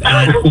 Matt.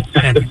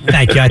 And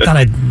thank you. I thought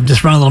I'd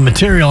just run a little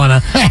material on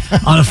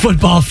a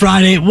Football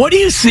Friday. What do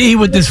you see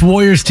with this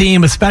Warriors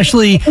team,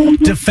 especially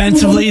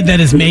defensively, that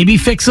is maybe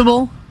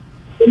fixable?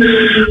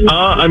 These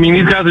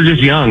guys are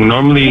just young.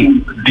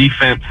 Normally,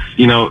 defense,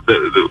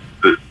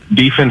 the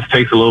defense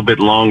takes a little bit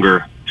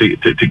longer to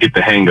get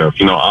the hang of.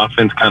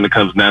 Offense kind of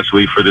comes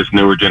naturally for this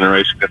newer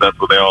generation because that's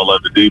what they all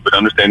love to do. But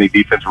understanding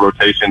defensive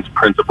rotations,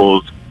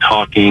 principles,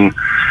 talking,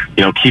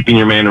 keeping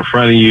your man in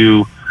front of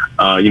you,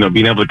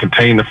 being able to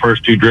contain the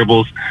first two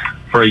dribbles.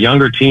 For a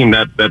younger team,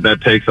 that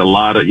takes a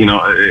lot of,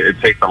 it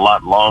takes a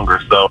lot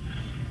longer. So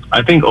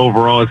I think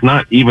overall, it's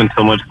not even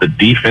so much the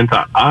defense.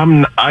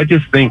 I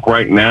just think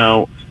right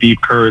now, Steve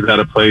Kerr is at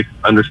a place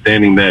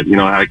understanding that,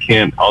 I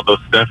can't, although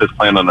Steph is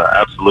playing on an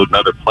absolute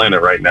another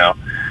planet right now,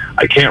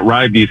 I can't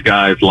ride these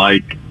guys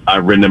like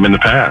I've ridden them in the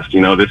past.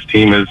 This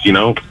team is,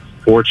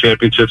 4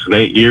 championships in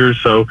 8 years.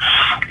 So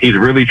he's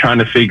really trying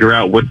to figure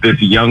out what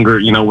this younger,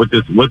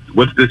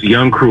 what's this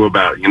young crew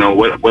about?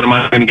 What am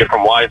I going to get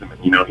from Wiseman?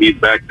 He's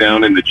back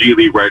down in the G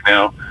League right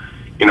now.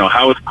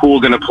 How is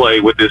Poole going to play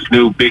with this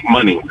new big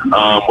money?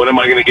 What am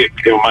I going to get?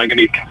 Am I going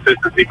to get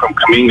consistency from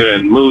Kuminga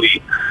and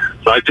Moody?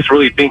 So I just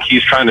really think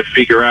he's trying to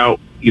figure out,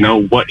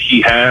 what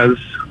he has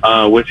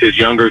with his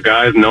younger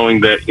guys,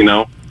 knowing that,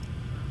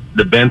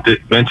 the bench is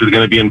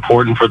going to be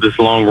important for this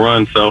long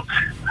run. So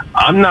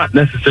I'm not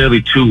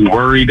necessarily too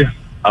worried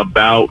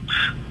about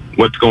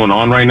what's going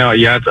on right now.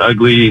 Yeah, it's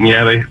ugly, and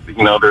yeah,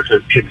 there's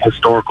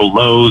historical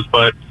lows,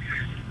 but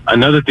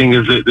another thing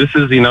is that this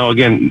is,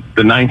 again,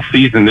 the 9th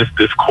season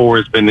this core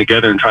has been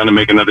together and trying to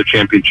make another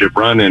championship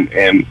run.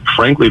 And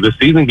frankly, the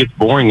season gets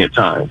boring at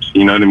times.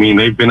 You know what I mean?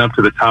 They've been up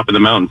to the top of the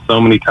mountain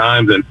so many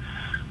times and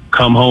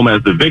come home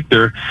as the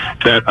victor,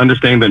 that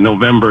understanding that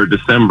November,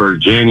 December,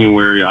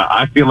 January,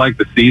 I feel like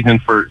the season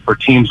for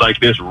teams like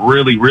this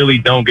really, really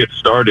don't get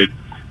started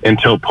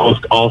until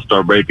post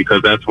All-Star break,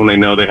 because that's when they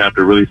know they have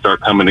to really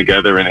start coming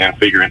together and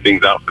figuring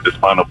things out for this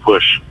final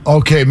push.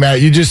 Okay,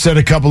 Matt, you just said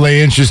a couple of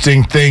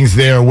interesting things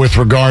there with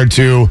regard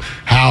to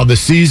how the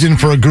season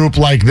for a group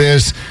like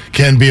this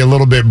can be a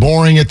little bit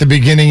boring at the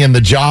beginning, and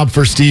the job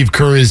for Steve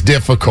Kerr is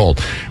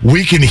difficult.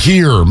 We can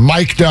hear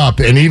mic'd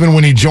up, and even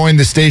when he joined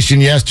the station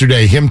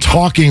yesterday, him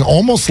talking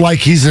almost like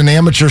he's an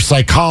amateur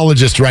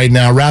psychologist right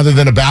now rather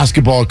than a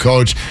basketball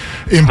coach,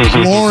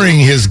 imploring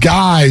his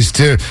guys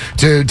to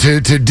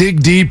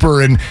dig deep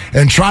and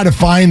try to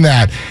find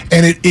that.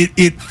 And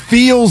it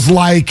feels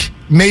like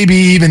maybe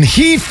even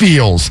he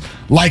feels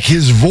like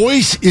his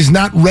voice is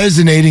not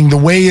resonating the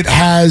way it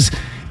has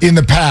in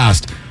the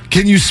past.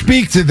 Can you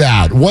speak to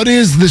that? What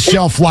is the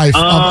shelf life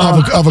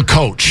of a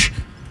coach?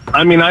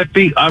 I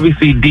think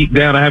obviously deep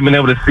down I haven't been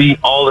able to see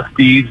all of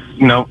Steve's,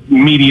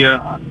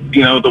 media,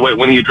 the way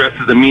when he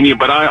addresses the media,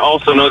 but I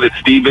also know that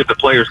Steve is the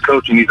player's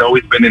coach, and he's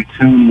always been in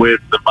tune with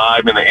the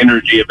vibe and the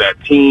energy of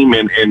that team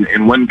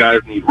and when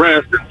guys need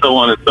rest and so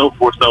on and so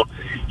forth. So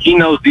he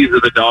knows these are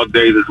the dog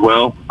days as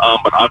well.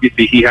 But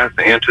obviously he has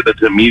to answer to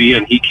the media,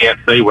 and he can't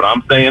say what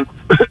I'm saying.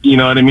 You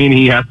know what I mean?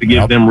 He has to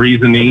give them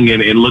reasoning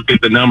and look at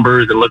the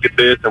numbers and look at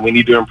this, and we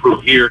need to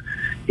improve here.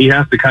 he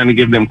has to kind of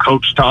give them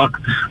coach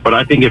talk. But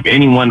I think if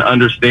anyone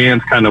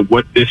understands kind of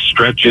what this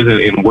stretch is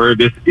and where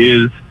this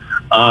is,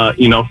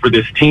 for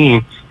this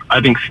team,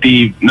 I think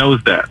Steve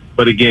knows that.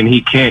 But again,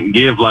 he can't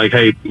give like,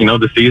 hey,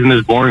 the season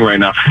is boring right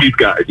now for these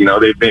guys.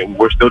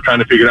 We're still trying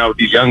to figure it out with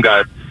these young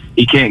guys.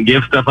 He can't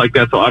give stuff like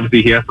that. So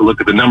obviously he has to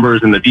look at the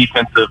numbers, and the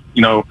defensive,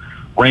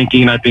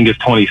 ranking, I think, is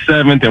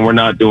 27th, and we're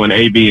not doing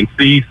A, B, and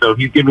C. So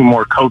he's giving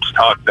more coach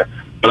talk.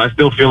 But I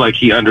still feel like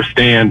he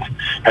understands,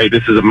 hey,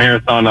 this is a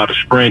marathon, not a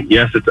sprint.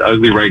 Yes, it's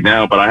ugly right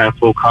now, but I have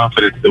full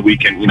confidence that we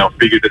can,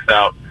 figure this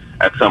out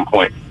at some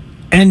point.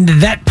 And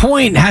that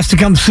point has to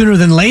come sooner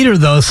than later,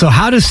 though. So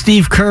how does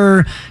Steve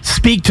Kerr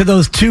speak to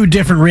those two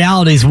different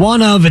realities?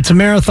 One of it's a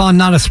marathon,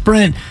 not a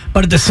sprint,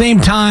 but at the same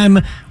time,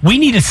 we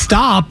need to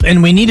stop,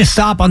 and we need to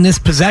stop on this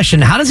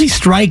possession. How does he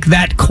strike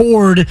that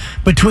chord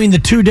between the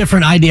two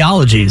different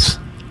ideologies?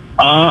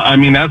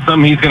 That's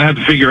something he's going to have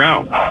to figure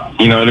out.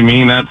 You know what I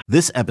mean?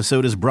 This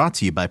episode is brought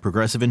to you by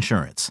Progressive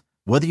Insurance.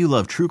 Whether you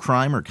love true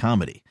crime or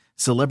comedy,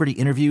 celebrity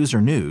interviews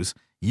or news,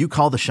 you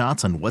call the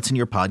shots on what's in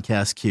your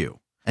podcast queue.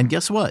 And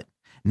guess what?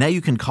 Now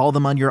you can call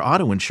them on your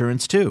auto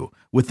insurance, too,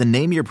 with the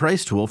Name Your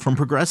Price tool from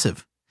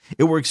Progressive.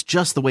 It works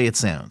just the way it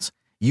sounds.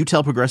 You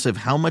tell Progressive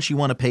how much you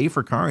want to pay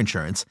for car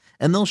insurance,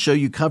 and they'll show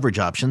you coverage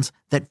options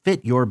that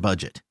fit your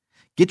budget.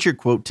 Get your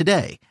quote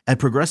today at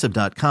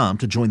Progressive.com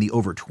to join the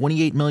over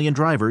 28 million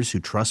drivers who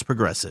trust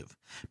Progressive.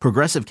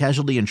 Progressive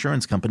Casualty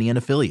Insurance Company and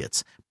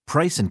Affiliates.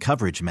 Price and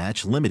coverage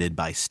match limited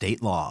by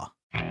state law.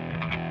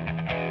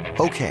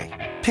 Okay,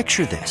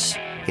 picture this.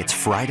 It's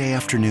Friday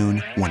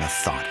afternoon when a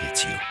thought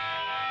hits you.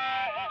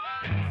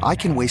 I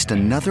can waste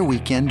another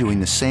weekend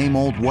doing the same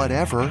old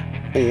whatever,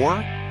 or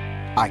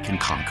I can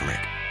conquer it.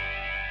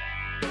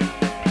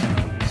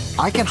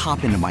 I can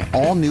hop into my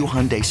all-new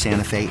Hyundai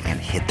Santa Fe and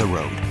hit the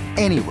road.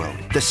 Any road.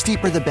 The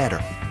steeper, the better.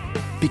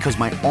 Because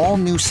my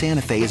all-new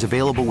Santa Fe is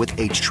available with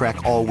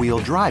H-Track all-wheel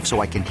drive,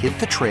 so I can hit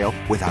the trail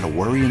without a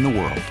worry in the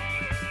world.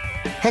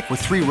 Heck, with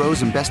 3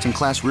 rows and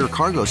best-in-class rear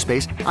cargo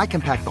space, I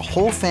can pack the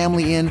whole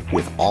family in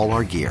with all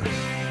our gear.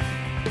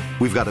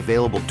 We've got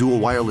available dual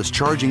wireless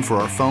charging for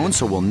our phones,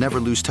 so we'll never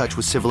lose touch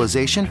with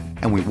civilization,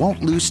 and we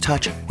won't lose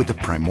touch with the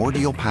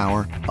primordial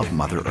power of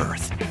Mother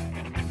Earth.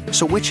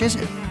 So which is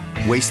it?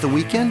 Waste the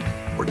weekend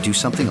or do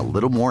something a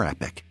little more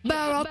epic?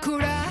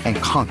 And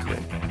conquer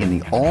it in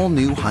the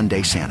all-new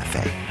Hyundai Santa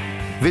Fe.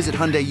 Visit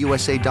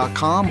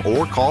HyundaiUSA.com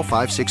or call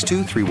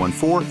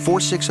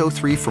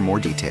 562-314-4603 for more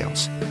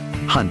details.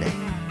 Hyundai,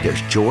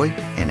 there's joy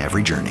in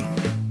every journey.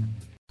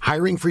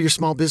 Hiring for your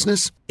small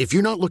business? If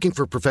you're not looking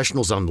for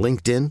professionals on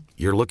LinkedIn,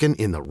 you're looking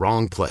in the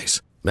wrong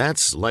place.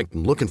 That's like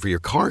looking for your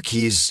car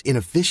keys in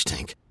a fish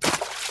tank.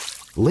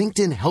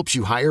 LinkedIn helps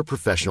you hire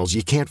professionals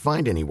you can't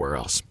find anywhere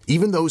else,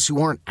 even those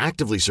who aren't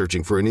actively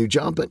searching for a new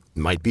job but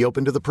might be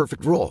open to the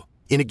perfect role.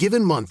 In a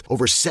given month,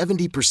 over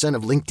 70%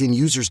 of LinkedIn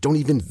users don't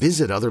even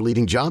visit other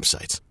leading job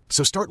sites.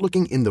 So start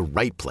looking in the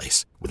right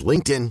place. With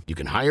LinkedIn, you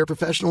can hire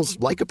professionals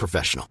like a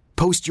professional.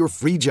 Post your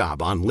free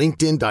job on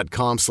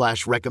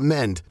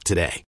linkedin.com/recommend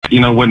today.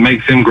 What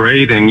makes him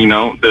great, and,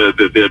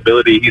 the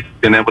ability he's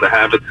been able to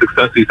have, the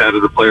success he's had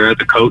as a player, as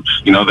a coach,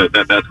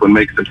 that's what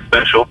makes him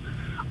special.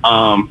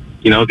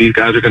 These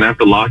guys are going to have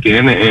to lock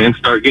in and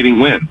start getting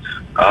wins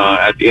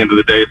at the end of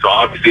the day. So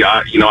obviously,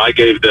 I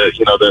gave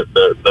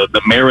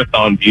the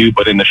marathon view,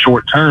 but in the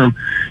short term,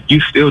 you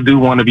still do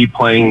want to be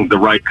playing the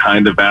right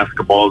kind of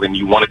basketball, and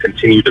you want to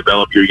continue to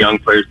develop your young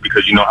players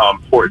because you know how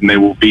important they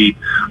will be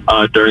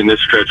during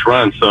this stretch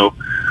run. So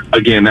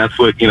again, that's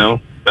what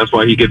that's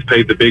why he gets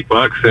paid the big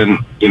bucks, and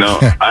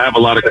I have a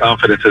lot of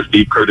confidence in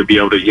Steve Kerr to be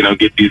able to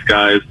get these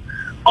guys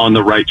on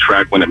the right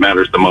track when it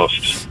matters the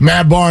most.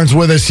 Matt Barnes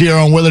with us here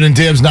on Willard and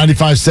Dibs,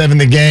 95.7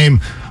 The Game.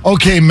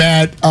 Okay,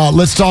 Matt,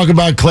 let's talk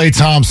about Klay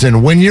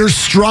Thompson. When you're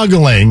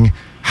struggling,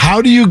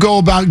 how do you go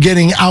about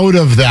getting out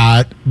of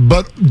that,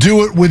 but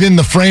do it within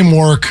the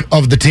framework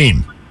of the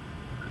team?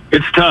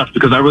 It's tough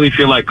because I really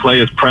feel like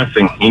Klay is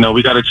pressing.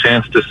 We got a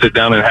chance to sit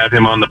down and have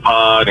him on the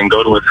pod and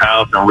go to his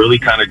house and really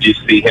kind of just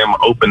see him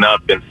open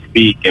up and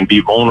speak and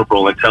be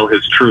vulnerable and tell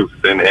his truth.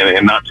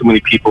 And not too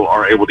many people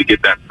are able to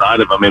get that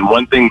side of him. And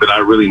one thing that I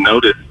really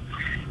noticed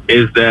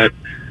is that,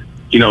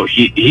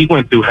 he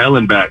went through hell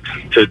and back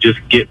to just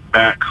get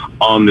back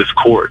on this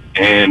court.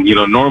 And,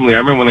 normally, I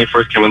remember when they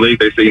first came in the league,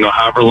 they say,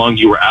 however long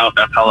you were out,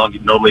 that's how long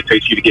it normally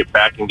takes you to get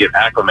back and get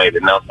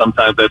acclimated. Now,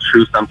 sometimes that's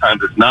true,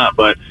 sometimes it's not.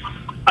 But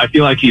I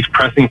feel like he's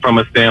pressing from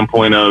a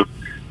standpoint of,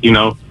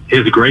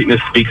 his greatness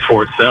speaks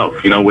for itself.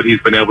 What he's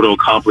been able to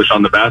accomplish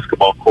on the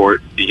basketball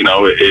court,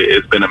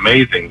 it's been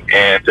amazing.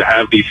 And to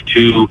have these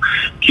two,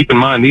 keep in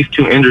mind, these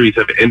two injuries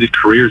have ended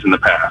careers in the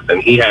past,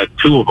 and he had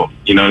 2 of them.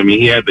 You know what I mean?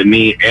 He had the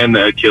knee and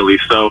the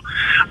Achilles. So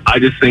I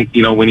just think,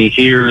 when he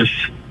hears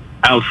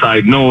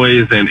outside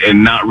noise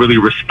and not really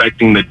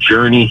respecting the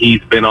journey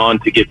he's been on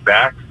to get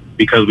back,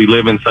 because we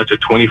live in such a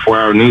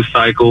 24-hour news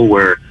cycle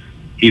where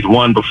he's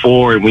won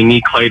before and we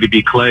need Klay to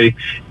be Klay.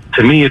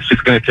 To me, it's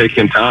just going to take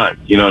him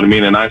time. You know what I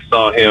mean? And I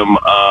saw him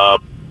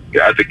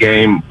at the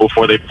game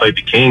before they played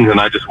the Kings, and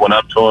I just went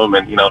up to him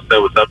and, said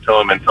what's up to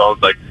him. And so I was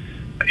like,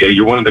 yeah,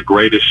 you're one of the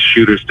greatest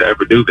shooters to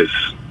ever do this.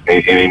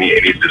 And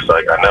he's just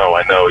like, I know.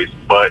 I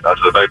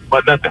was like,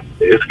 but nothing.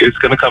 It's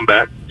going to come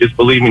back. Just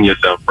believe in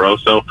yourself, bro.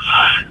 So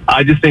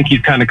I just think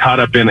he's kind of caught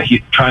up in it.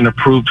 He's trying to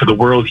prove to the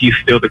world he's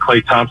still the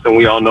Klay Thompson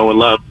we all know and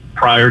love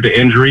prior to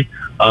injury.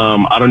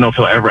 I don't know if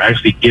he'll ever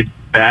actually get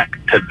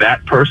back to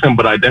that person,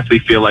 but I definitely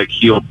feel like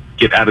he'll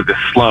get out of this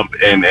slump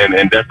and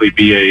definitely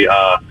be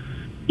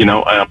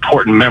an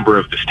important member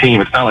of this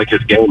team. It's not like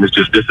his game has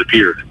just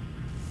disappeared.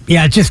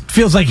 Yeah, it just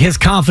feels like his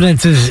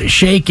confidence is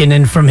shaken,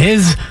 and from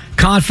his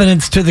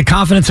confidence to the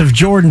confidence of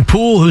Jordan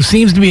Poole, who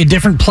seems to be a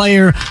different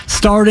player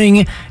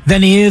starting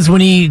than he is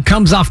when he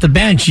comes off the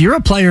bench. You're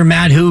a player,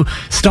 Matt, who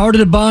started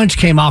a bunch,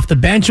 came off the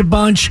bench a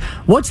bunch.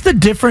 What's the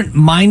different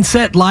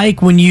mindset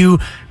like when you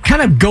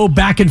kind of go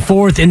back and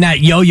forth in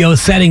that yo-yo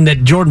setting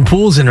that Jordan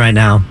Poole's in right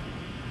now?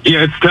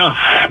 Yeah, it's tough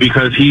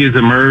because he has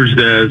emerged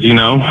as,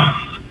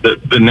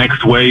 the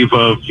next wave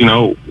of,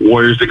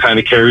 Warriors to kind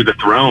of carry the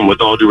throne, with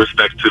all due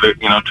respect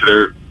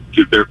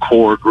to their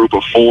core group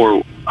of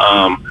four.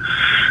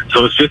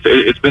 So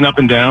it's been up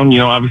and down.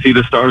 Obviously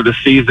the start of the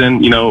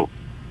season,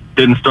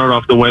 didn't start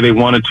off the way they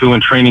wanted to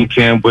in training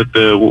camp with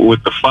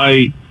the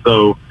fight.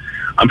 So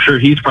I'm sure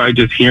he's probably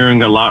just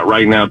hearing a lot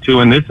right now too.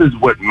 And this is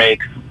what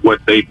makes what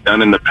they've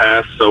done in the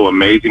past so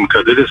amazing,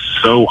 because it is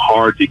so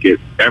hard to get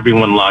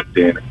everyone locked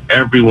in,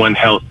 everyone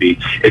healthy.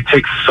 It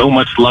takes so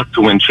much luck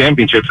to win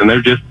championships, and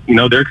they're just,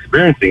 they're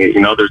experiencing it.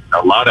 There's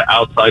a lot of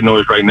outside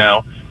noise right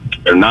now.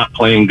 They're not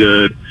playing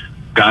good.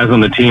 Guys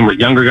on the team, or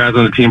younger guys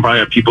on the team, probably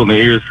have people in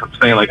their ears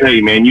saying like, hey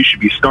man, you should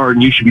be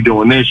starting, you should be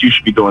doing this, you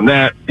should be doing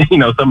that.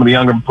 Some of the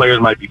younger players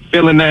might be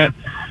feeling that.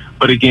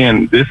 But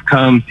again, this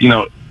comes,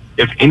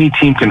 if any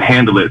team can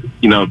handle it,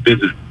 this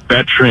is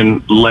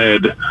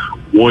veteran-led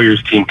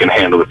Warriors team can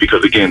handle it,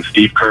 because again,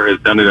 Steve Kerr has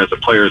done it as a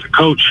player, as a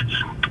coach.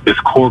 This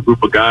core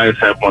group of guys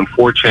have won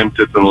 4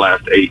 championships in the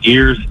last 8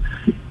 years.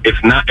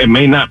 It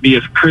may not be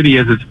as pretty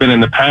as it's been in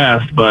the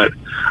past, but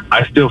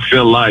I still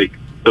feel like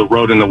the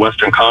road in the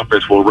Western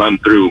Conference will run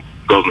through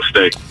Golden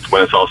State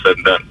when it's all said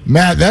and done.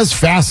 Matt, that's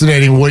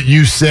fascinating what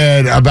you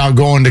said about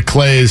going to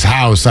Klay's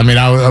house. I mean,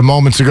 I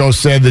moments ago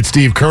said that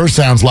Steve Kerr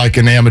sounds like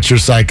an amateur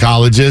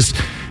psychologist.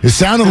 It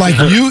sounded like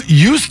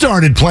you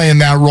started playing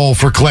that role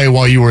for Klay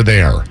while you were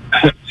there.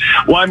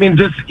 Well, I mean,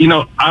 just,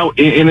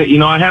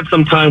 I had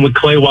some time with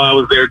Klay while I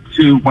was there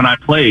too when I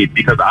played,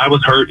 because I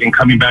was hurt and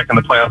coming back in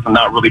the playoffs and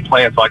not really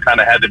playing. So I kind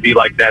of had to be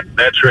like that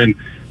veteran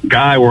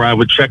guy where I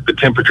would check the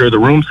temperature of the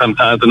room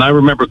sometimes. And I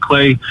remember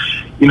Klay,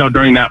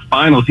 during that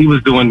finals, he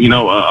was doing,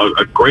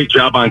 a great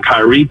job on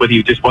Kyrie, but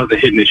he just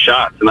wasn't hitting his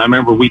shots. And I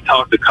remember we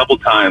talked a couple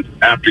times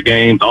after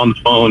games on the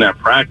phone at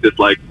practice,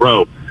 like,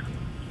 bro,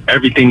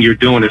 everything you're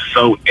doing is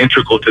so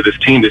integral to this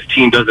team. This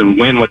team doesn't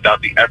win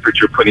without the effort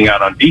you're putting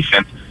out on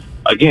defense.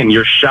 Again,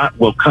 your shot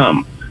will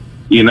come.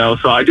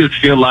 So I just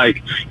feel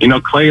like,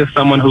 Klay is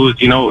someone who's,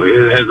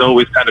 has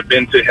always kind of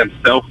been to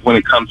himself when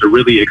it comes to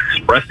really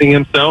expressing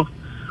himself.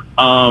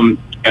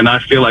 And I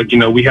feel like,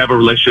 we have a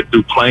relationship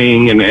through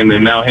playing,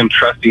 and now him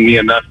trusting me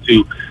enough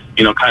to,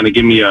 kind of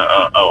give me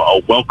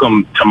a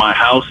welcome to my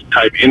house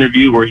type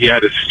interview where he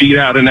had his feet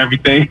out and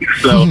everything.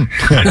 So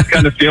I just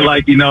kind of feel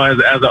like, as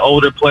an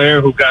older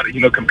player who got,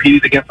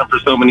 competed against them for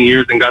so many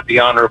years and got the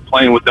honor of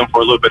playing with them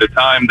for a little bit of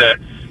time, that,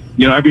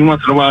 every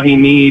once in a while he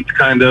needs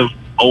kind of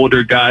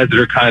older guys that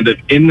are kind of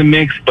in the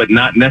mix, but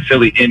not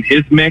necessarily in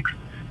his mix,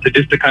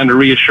 to kind of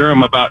reassure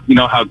him about,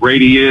 how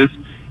great he is.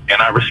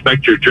 And I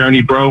respect your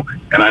journey, bro.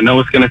 And I know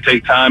it's going to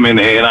take time. And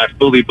I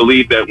fully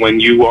believe that when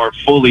you are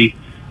fully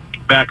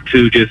back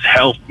to just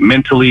health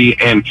mentally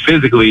and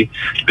physically,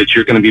 that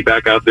you're going to be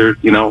back out there,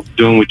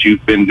 doing what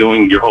you've been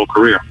doing your whole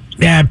career.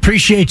 Yeah, I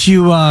appreciate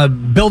you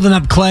building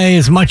up Klay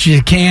as much as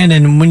you can.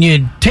 And when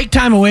you take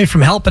time away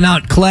from helping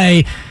out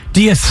Klay,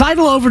 do you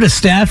sidle over to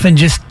Steph and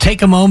just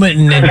take a moment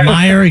and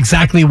admire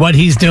exactly what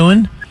he's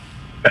doing?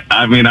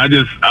 I mean, I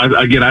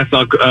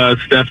saw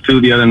Steph too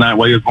the other night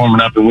while he was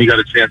warming up, and we got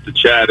a chance to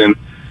chat. And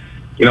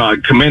I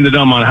commended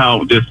him on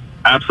how just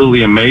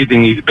absolutely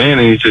amazing he's been.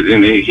 And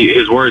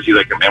his words, he's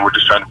like, "Man, we're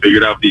just trying to figure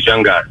it out with these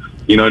young guys."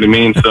 You know what I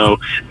mean? So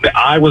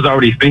I was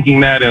already thinking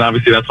that, and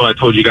obviously that's what I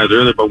told you guys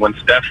earlier. But when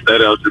Steph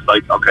said it, I was just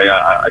like, okay,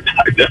 I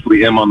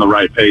definitely am on the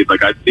right page.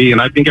 Like I see, and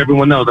I think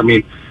everyone knows. I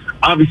mean,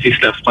 obviously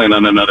Steph's playing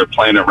on another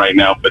planet right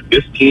now, but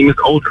this team is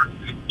older.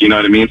 You know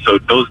what I mean? So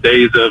those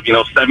days of,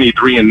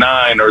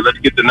 73-9, or let's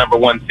get the number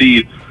 1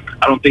 seed,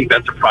 I don't think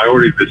that's a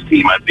priority for this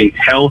team. I think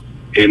health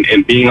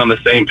and being on the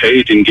same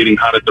page and getting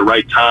hot at the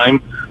right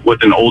time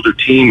with an older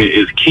team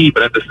is key.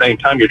 But at the same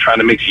time, you're trying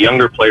to mix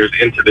younger players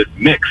into this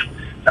mix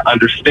to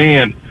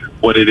understand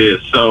what it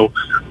is. So,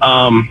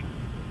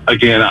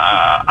 again,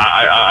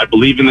 I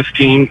believe in this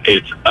team.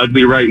 It's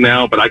ugly right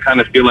now, but I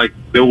kind of feel like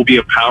there will be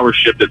a power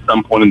shift at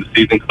some point in the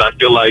season, because I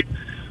feel like,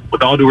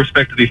 with all due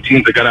respect to these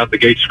teams that got out the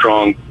gate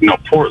strong,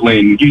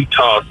 Portland,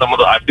 Utah,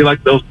 I feel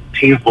like those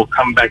teams will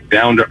come back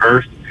down to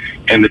earth,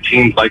 and the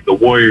teams like the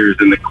Warriors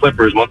and the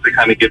Clippers, once they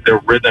kind of get their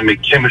rhythm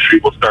and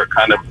chemistry, will start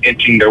kind of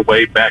inching their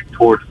way back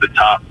towards the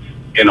top,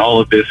 and all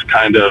of this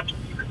kind of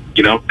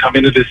come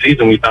into this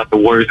season, we thought the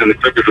Warriors and the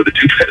Clippers were the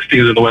two best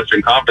teams in the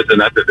Western Conference,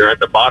 and they're at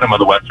the bottom of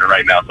the Western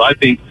right now. So I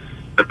think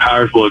the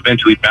powers will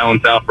eventually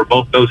balance out for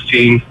both those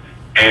teams,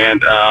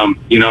 and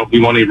we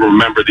won't even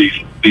remember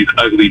these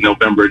ugly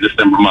November,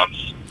 December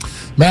months.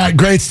 Matt,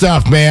 great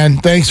stuff, man.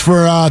 Thanks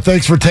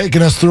for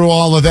taking us through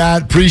all of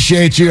that.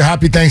 Appreciate you.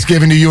 Happy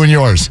Thanksgiving to you and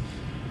yours.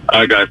 All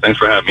right, guys. Thanks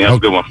for having me. Have a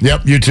good one.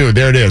 Yep, you too.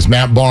 There it is.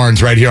 Matt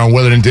Barnes right here on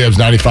Willard and Dibs,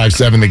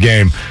 95.7 The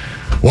Game.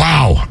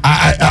 Wow.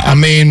 I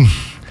mean,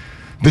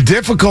 the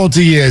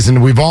difficulty is,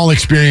 and we've all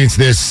experienced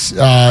this,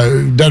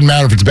 doesn't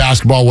matter if it's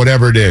basketball,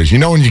 whatever it is.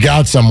 When you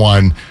got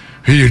someone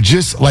who you're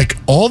just, like,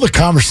 all the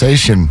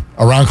conversation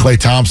around Klay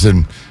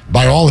Thompson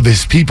by all of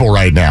his people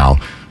right now,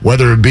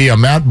 whether it be a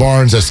Matt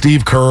Barnes, a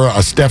Steve Kerr,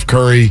 a Steph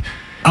Curry,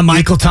 a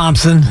Michael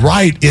Thompson.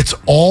 Right. It's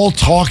all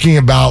talking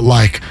about,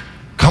 like,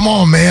 come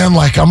on, man.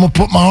 Like, I'm going to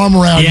put my arm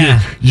around you.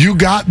 You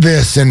got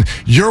this, and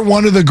you're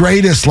one of the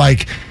greatest.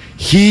 Like,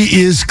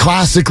 he is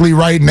classically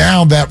right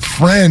now that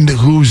friend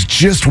who's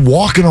just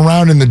walking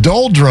around in the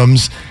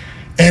doldrums,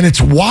 and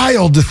it's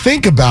wild to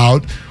think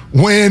about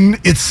when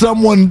it's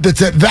someone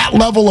that's at that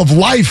level of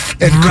life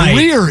and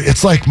career.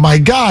 It's like, my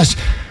gosh.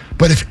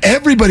 But if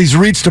everybody's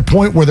reached a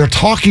point where they're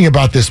talking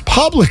about this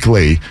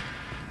publicly,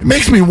 it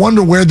makes me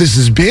wonder where this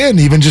has been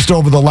even just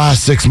over the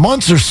last 6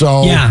 months or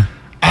so. Yeah.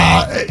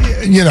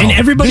 And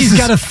everybody's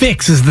got a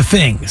fix is the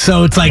thing.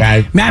 So it's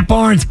like Matt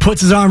Barnes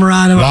puts his arm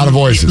around him. A lot of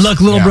voices.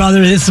 Look, little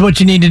brother, this is what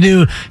you need to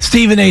do.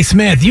 Stephen A.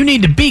 Smith, you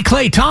need to beat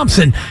Klay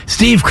Thompson.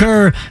 Steve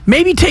Kerr,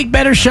 maybe take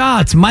better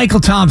shots. Michael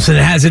Thompson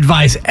has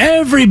advice.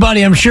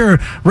 Everybody, I'm sure,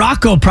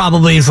 Rocco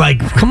probably is like,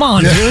 come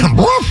on, dude.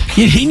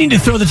 You need to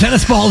throw the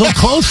tennis ball a little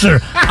closer.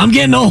 I'm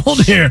getting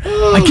old here.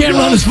 I can't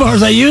run as far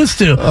as I used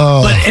to.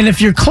 And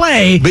if you're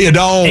Klay, be a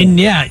dog. And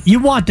you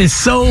want this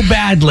so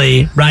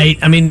badly, right?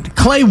 I mean,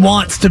 Klay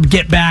wants to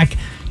get back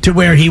to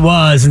where he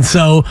was, and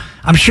so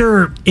I'm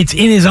sure it's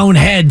in his own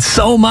head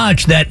so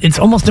much that it's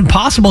almost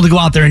impossible to go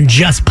out there and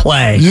just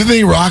play. You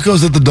think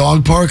Rocco's at the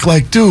dog park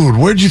like, dude,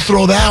 where'd you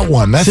throw that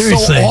one? That's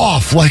Seriously. So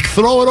off. Like,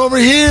 throw it over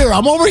here.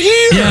 I'm over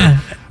here. Yeah.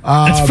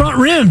 That's front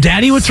rim,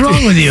 Daddy. What's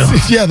wrong with you?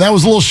 Yeah, that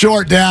was a little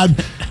short,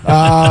 Dad.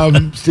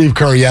 Steve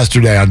Kerr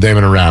yesterday on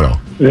Damon and Ratto.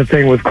 The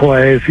thing with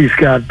Klay is he's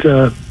got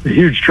a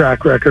huge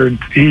track record.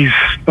 He's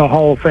a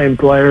Hall of Fame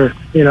player.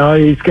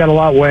 He's got a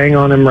lot weighing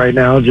on him right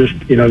now, just,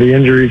 the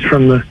injuries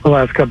from the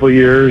last couple of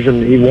years,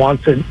 and he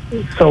wants it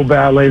so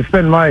badly. It's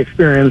been my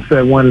experience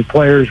that when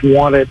players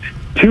want it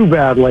too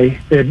badly,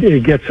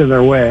 it gets in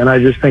their way, and I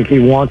just think he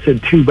wants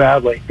it too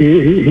badly.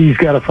 He's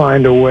got to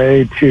find a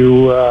way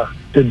to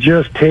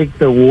just take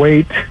the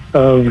weight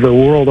of the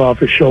world off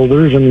his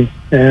shoulders and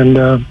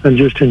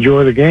just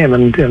enjoy the game,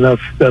 and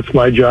that's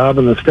my job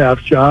and the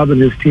staff's job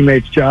and his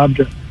teammates' job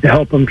to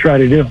help him try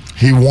to do.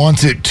 He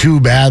wants it too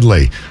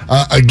badly.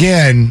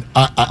 Again,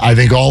 I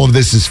think all of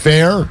this is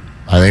fair.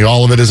 I think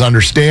all of it is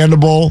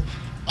understandable.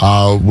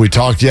 We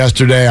talked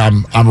yesterday.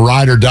 I'm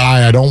ride or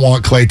die. I don't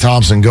want Klay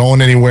Thompson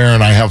going anywhere,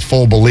 and I have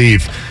full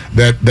belief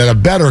that a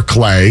better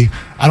Klay,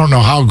 I don't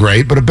know how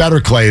great, but a better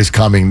Klay is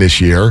coming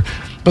this year.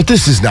 But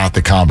this is not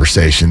the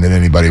conversation that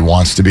anybody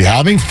wants to be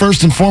having.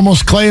 First and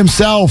foremost, Klay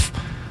himself.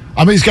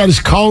 I mean, he's got his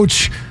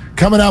coach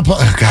coming out.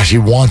 Gosh, he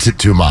wants it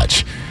too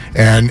much.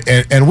 And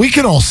we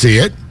can all see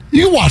it.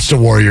 You can watch the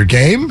Warrior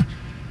game.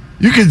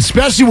 You can,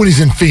 especially when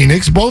he's in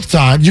Phoenix, both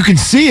times, you can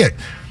see it.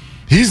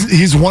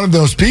 He's one of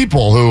those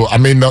people who, I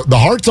mean, the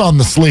heart's on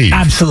the sleeve.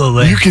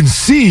 Absolutely. You can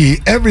see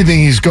everything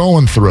he's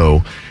going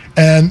through.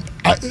 And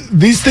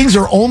these things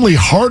are only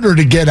harder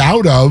to get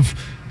out of,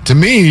 to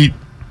me,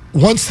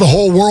 once the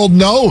whole world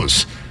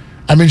knows.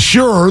 I mean,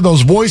 sure,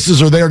 those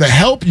voices are there to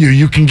help you.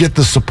 You can get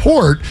the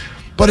support.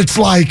 But it's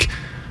like,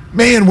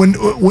 man,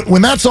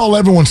 when that's all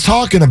everyone's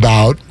talking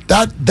about,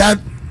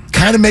 that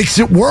kind of makes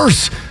it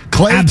worse.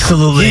 Klay,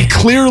 absolutely, he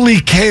clearly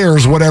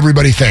cares what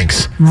everybody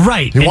thinks.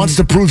 Right. He wants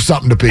to prove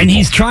something to people. And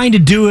he's trying to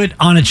do it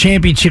on a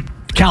championship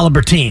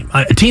caliber team,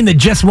 a team that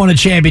just won a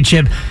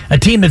championship, a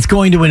team that's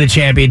going to win a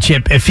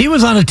championship. If he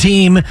was on a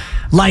team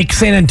like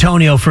San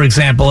Antonio, for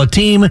example, a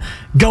team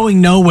going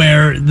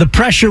nowhere, the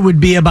pressure would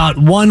be about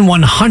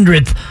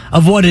 1/100th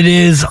of what it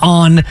is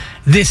on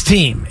this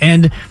team.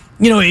 And,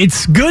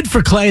 it's good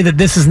for Klay that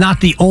this is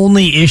not the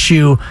only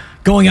issue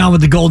going on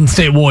with the Golden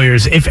State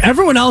Warriors. If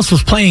everyone else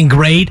was playing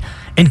great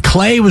and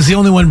Klay was the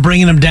only one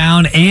bringing them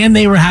down and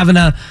they were having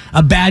a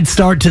bad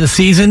start to the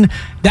season,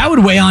 that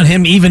would weigh on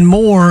him even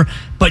more.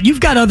 But you've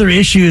got other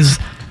issues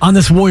on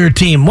this Warrior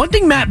team. One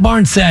thing Matt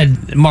Barnes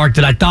said, Mark,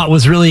 that I thought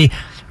was really,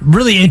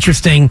 really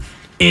interesting,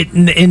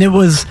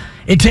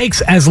 it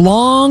takes as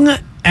long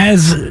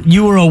as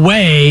you were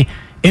away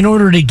in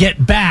order to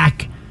get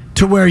back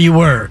to where you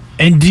were.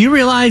 And do you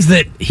realize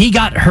that he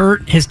got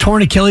hurt? His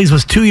torn Achilles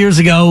was 2 years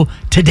ago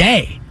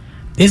today.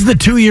 Is the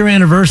 2-year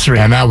anniversary.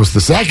 And that was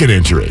the second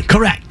injury.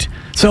 Correct.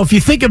 So if you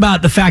think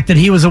about the fact that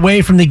he was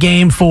away from the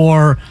game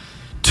for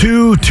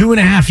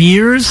 2.5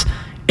 years,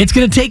 it's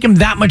going to take him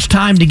that much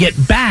time to get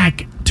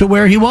back to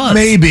where he was.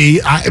 Maybe,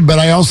 but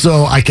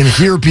I can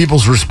hear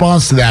people's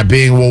response to that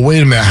being, well,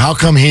 wait a minute, how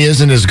come he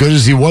isn't as good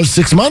as he was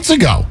 6 months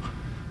ago?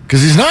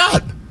 because he's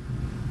not.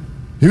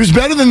 He was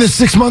better than this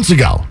 6 months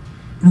ago.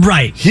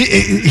 Right.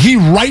 He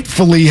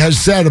rightfully has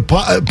said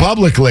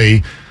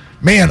publicly,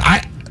 man,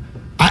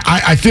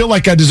 I feel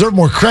like I deserve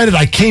more credit.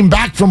 I came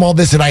back from all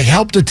this and I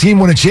helped a team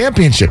win a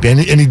championship. And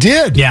he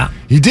did. Yeah.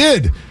 He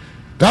did.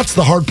 That's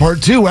the hard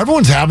part, too.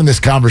 Everyone's having this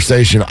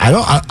conversation. I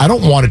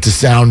don't want it to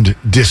sound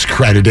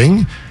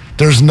discrediting.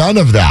 There's none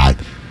of that.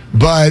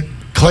 But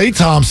Klay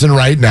Thompson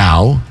right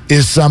now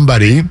is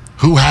somebody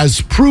who has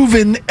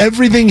proven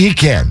everything he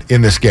can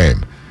in this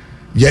game.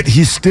 Yet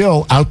he's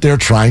still out there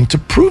trying to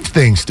prove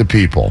things to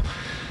people.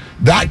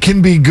 That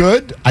can be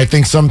good. I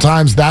think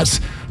sometimes that's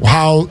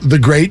how the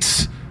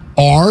greats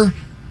are.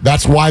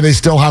 That's why they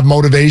still have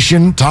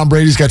motivation. Tom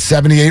Brady's got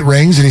 78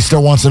 rings and he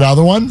still wants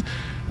another one.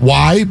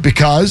 Why?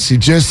 Because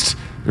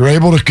you're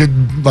able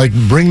to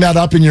bring that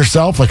up in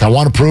yourself. Like, I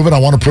want to prove it. I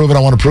want to prove it.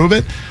 I want to prove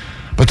it.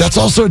 But that's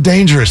also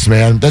dangerous,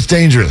 man. That's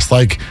dangerous.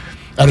 Like,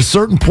 at a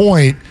certain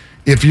point,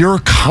 if you're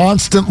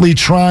constantly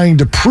trying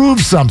to prove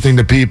something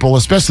to people,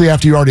 especially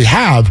after you already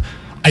have,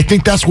 I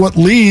think that's what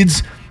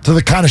leads to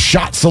the kind of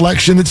shot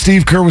selection that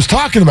Steve Kerr was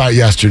talking about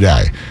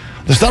yesterday.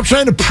 Stop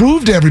trying to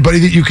prove to everybody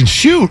that you can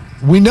shoot.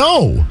 We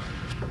know.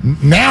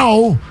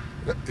 Now,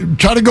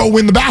 try to go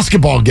win the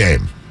basketball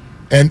game.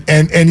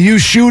 And you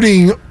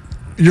shooting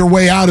your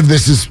way out of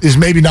this is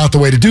maybe not the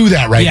way to do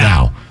that right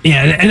now.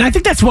 Yeah, and I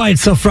think that's why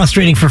it's so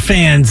frustrating for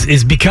fans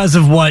is because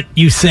of what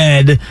you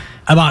said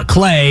about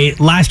Klay.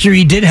 Last year,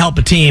 he did help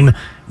a team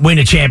win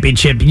a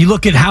championship. You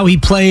look at how he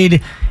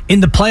played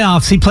in the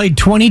playoffs. He played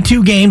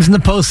 22 games in the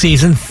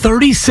postseason,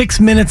 36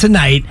 minutes a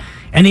night,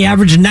 and he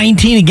averaged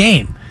 19 a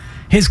game.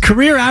 His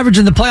career average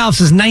in the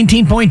playoffs is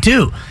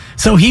 19.2.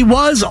 So he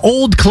was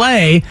old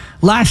Klay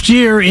last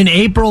year in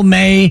April,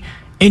 May,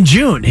 and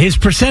June. His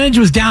percentage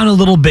was down a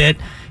little bit.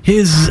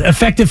 His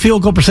effective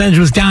field goal percentage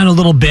was down a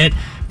little bit,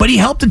 but he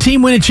helped the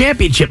team win a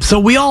championship. So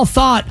we all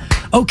thought,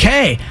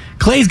 okay,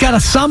 Klay's got a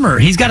summer.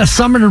 He's got a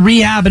summer to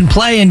rehab and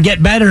play and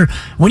get better.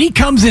 When he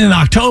comes in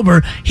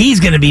October, he's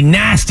going to be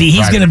nasty.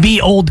 He's going to be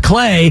old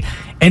Klay.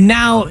 And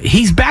now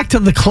he's back to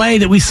the Klay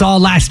that we saw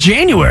last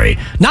January,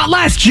 not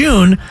last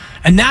June.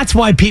 And that's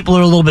why people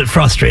are a little bit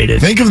frustrated.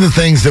 Think of the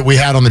things that we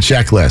had on the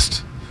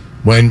checklist.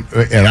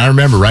 And I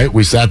remember, right,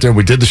 we sat there and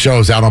we did the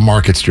shows out on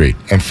Market Street.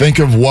 And think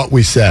of what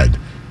we said.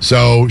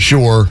 So,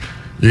 sure,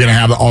 you're going to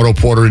have the Otto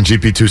Porter and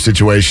GP2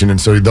 situation, and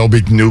so there'll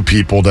be new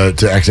people to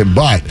exit.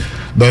 But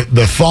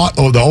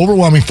the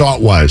overwhelming thought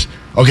was,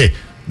 okay,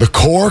 the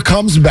core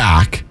comes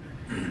back,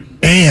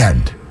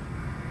 and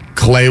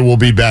Klay will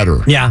be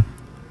better. Yeah.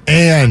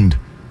 And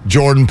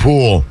Jordan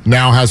Poole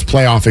now has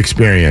playoff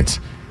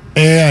experience.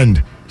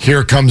 And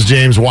here comes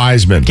James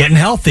Wiseman. Getting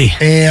healthy.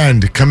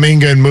 And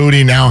Kuminga and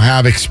Moody now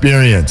have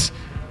experience.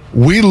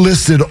 We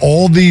listed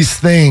all these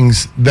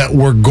things that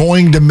were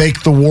going to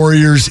make the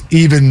Warriors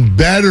even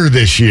better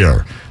this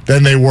year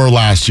than they were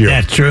last year.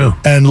 That's true.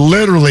 And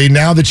literally,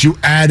 now that you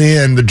add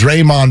in the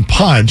Draymond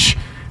punch,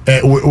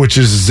 which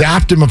has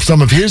zapped him of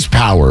some of his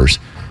powers,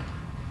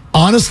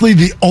 honestly,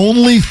 the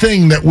only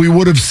thing that we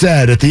would have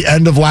said at the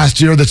end of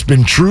last year that's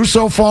been true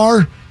so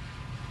far,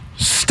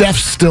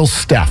 Steph's still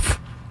Steph.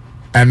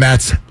 And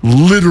that's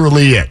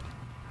literally it.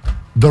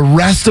 The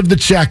rest of the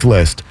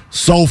checklist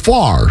so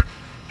far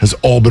has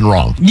all been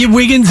wrong. Yeah,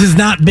 Wiggins has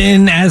not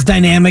been as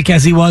dynamic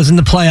as he was in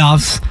the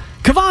playoffs.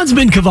 Kevon's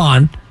been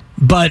Kevon,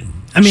 but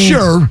I mean,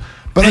 sure,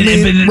 but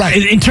right,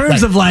 in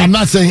terms of like, I'm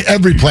not saying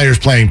every player's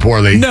playing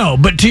poorly. No,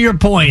 but to your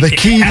point, the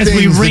key as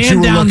we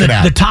ran down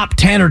the top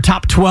 10 or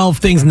top 12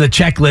 things in the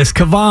checklist,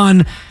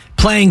 Kevon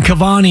playing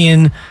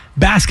Kevonian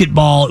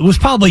basketball, it was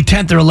probably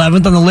 10th or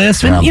 11th on the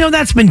list. And,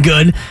 that's been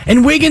good.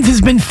 And Wiggins has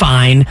been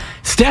fine.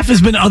 Steph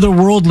has been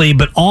otherworldly,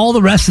 but all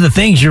the rest of the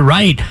things, you're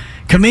right.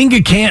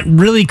 Kuminga can't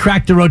really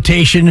crack the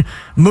rotation.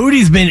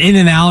 Moody's been in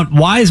and out.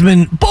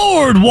 Wiseman,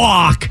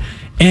 boardwalk.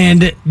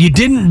 And you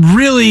didn't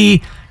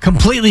really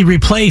completely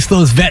replace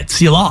those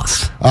vets you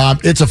lost.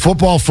 It's a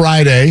football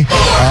Friday.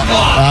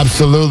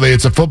 Absolutely.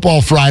 It's a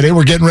football Friday.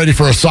 We're getting ready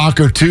for a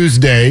soccer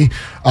Tuesday.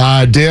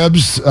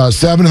 Dibs,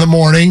 7 in the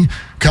morning.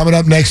 Coming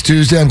up next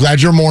Tuesday. I'm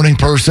glad you're a morning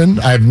person.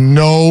 I have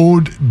no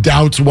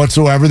doubts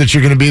whatsoever that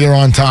you're going to be there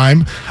on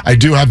time. I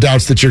do have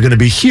doubts that you're going to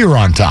be here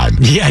on time.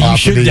 Yeah, you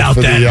should doubt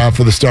that.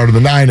 For the start of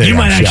the 9 a.m. You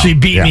might actually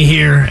beat me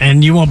here,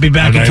 and you won't be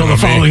back until the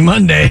following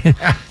Monday.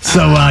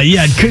 So,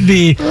 it could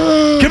be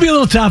a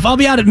little tough. I'll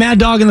be out at Mad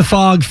Dog in the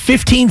Fog,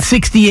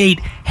 1568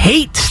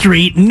 Haight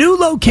Street. New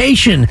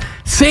location.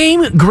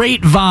 Same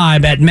great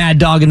vibe at Mad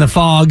Dog in the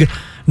Fog.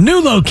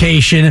 New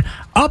location,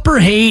 Upper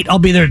Haight. I'll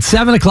be there at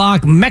 7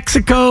 o'clock.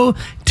 Mexico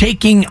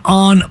taking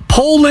on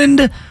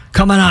Poland.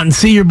 Come on out and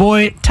see your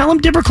boy. Tell him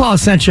Dipper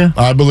Claus sent you.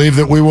 I believe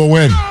that we will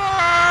win.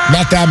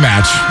 Not that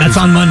match. That's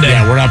on Monday.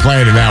 Yeah, we're not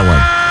playing in that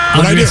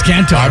one. Andres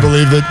Cantor. I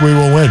believe that we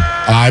will win.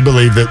 I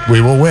believe that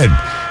we will win.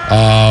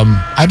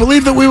 I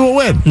believe that we will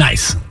win.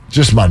 Nice.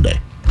 Just Monday.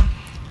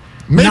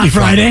 Maybe not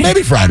Friday.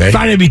 Maybe Friday.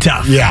 Friday would be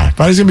tough. Yeah,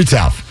 Friday's going to be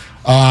tough.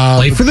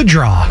 Play for the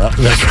draw.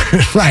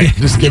 That's right.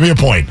 Just give me a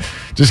point.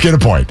 Just get a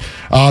point.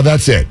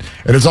 That's it.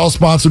 And it's all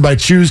sponsored by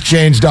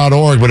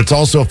ChooseChange.org, but it's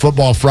also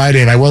Football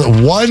Friday. And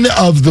one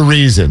of the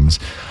reasons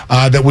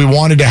that we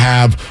wanted to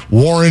have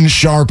Warren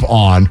Sharp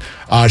on,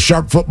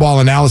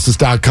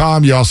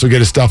 sharpfootballanalysis.com. You also get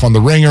his stuff on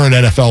The Ringer and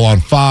NFL on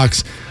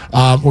Fox.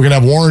 We're going to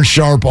have Warren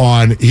Sharp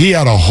on. He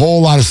had a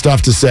whole lot of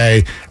stuff to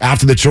say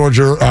after the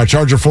Charger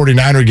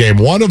 49er game.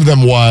 One of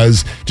them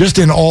was, just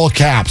in all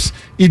caps,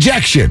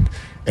 ejection.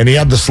 And he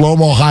had the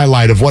slow-mo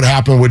highlight of what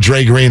happened with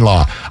Dre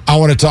Greenlaw. I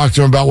want to talk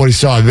to him about what he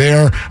saw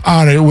there.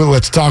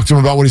 Let's talk to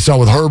him about what he saw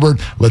with Herbert.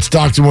 Let's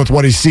talk to him with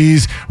what he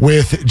sees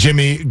with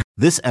Jimmy.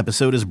 This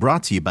episode is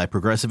brought to you by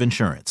Progressive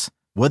Insurance.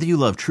 Whether you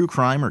love true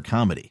crime or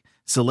comedy,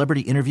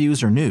 celebrity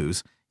interviews or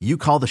news, you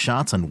call the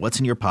shots on what's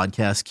in your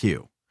podcast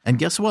queue. And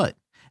guess what?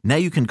 Now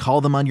you can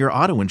call them on your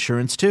auto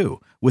insurance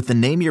too with the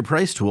Name Your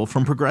Price tool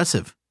from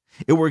Progressive.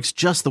 It works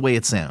just the way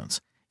it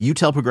sounds. You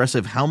tell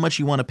Progressive how much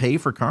you want to pay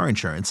for car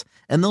insurance,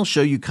 and they'll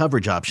show you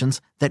coverage options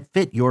that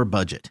fit your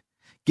budget.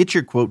 Get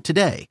your quote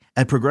today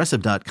at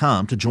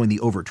Progressive.com to join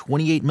the over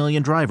 28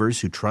 million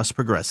drivers who trust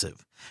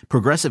Progressive.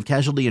 Progressive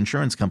Casualty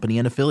Insurance Company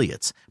and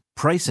Affiliates.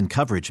 Price and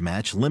coverage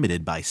match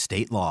limited by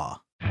state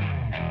law.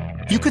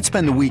 You could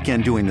spend the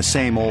weekend doing the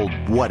same old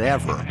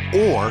whatever,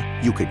 or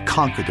you could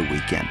conquer the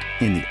weekend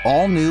in the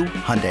all-new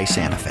Hyundai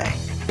Santa Fe.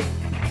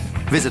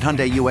 Visit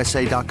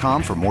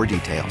HyundaiUSA.com for more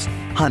details.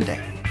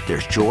 Hyundai.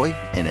 There's joy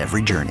in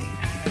every journey.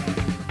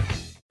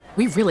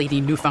 We really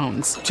need new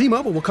phones.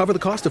 T-Mobile will cover the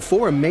cost of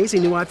 4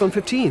 amazing new iPhone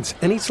 15s,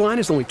 and each line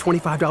is only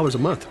 $25 a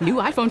month. New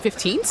iPhone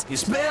 15s?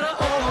 It's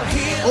better over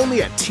here.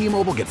 Only at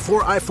T-Mobile, get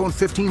 4 iPhone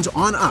 15s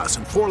on us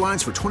and 4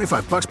 lines for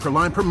 $25 per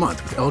line per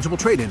month with eligible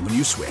trade-in when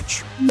you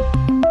switch.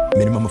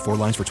 Minimum of 4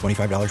 lines for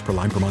 $25 per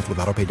line per month with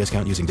autopay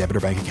discount using debit or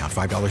bank account.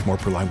 $5 more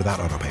per line without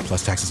autopay,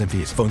 plus taxes and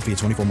fees. Phone fee at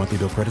 24 monthly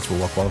bill credits for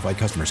well-qualified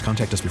customers.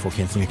 Contact us before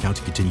canceling account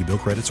to continue bill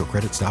credits or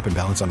credit stop and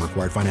balance on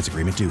required finance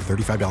agreement due.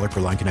 $35 per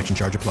line connection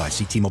charge applies.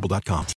 See T-Mobile.com.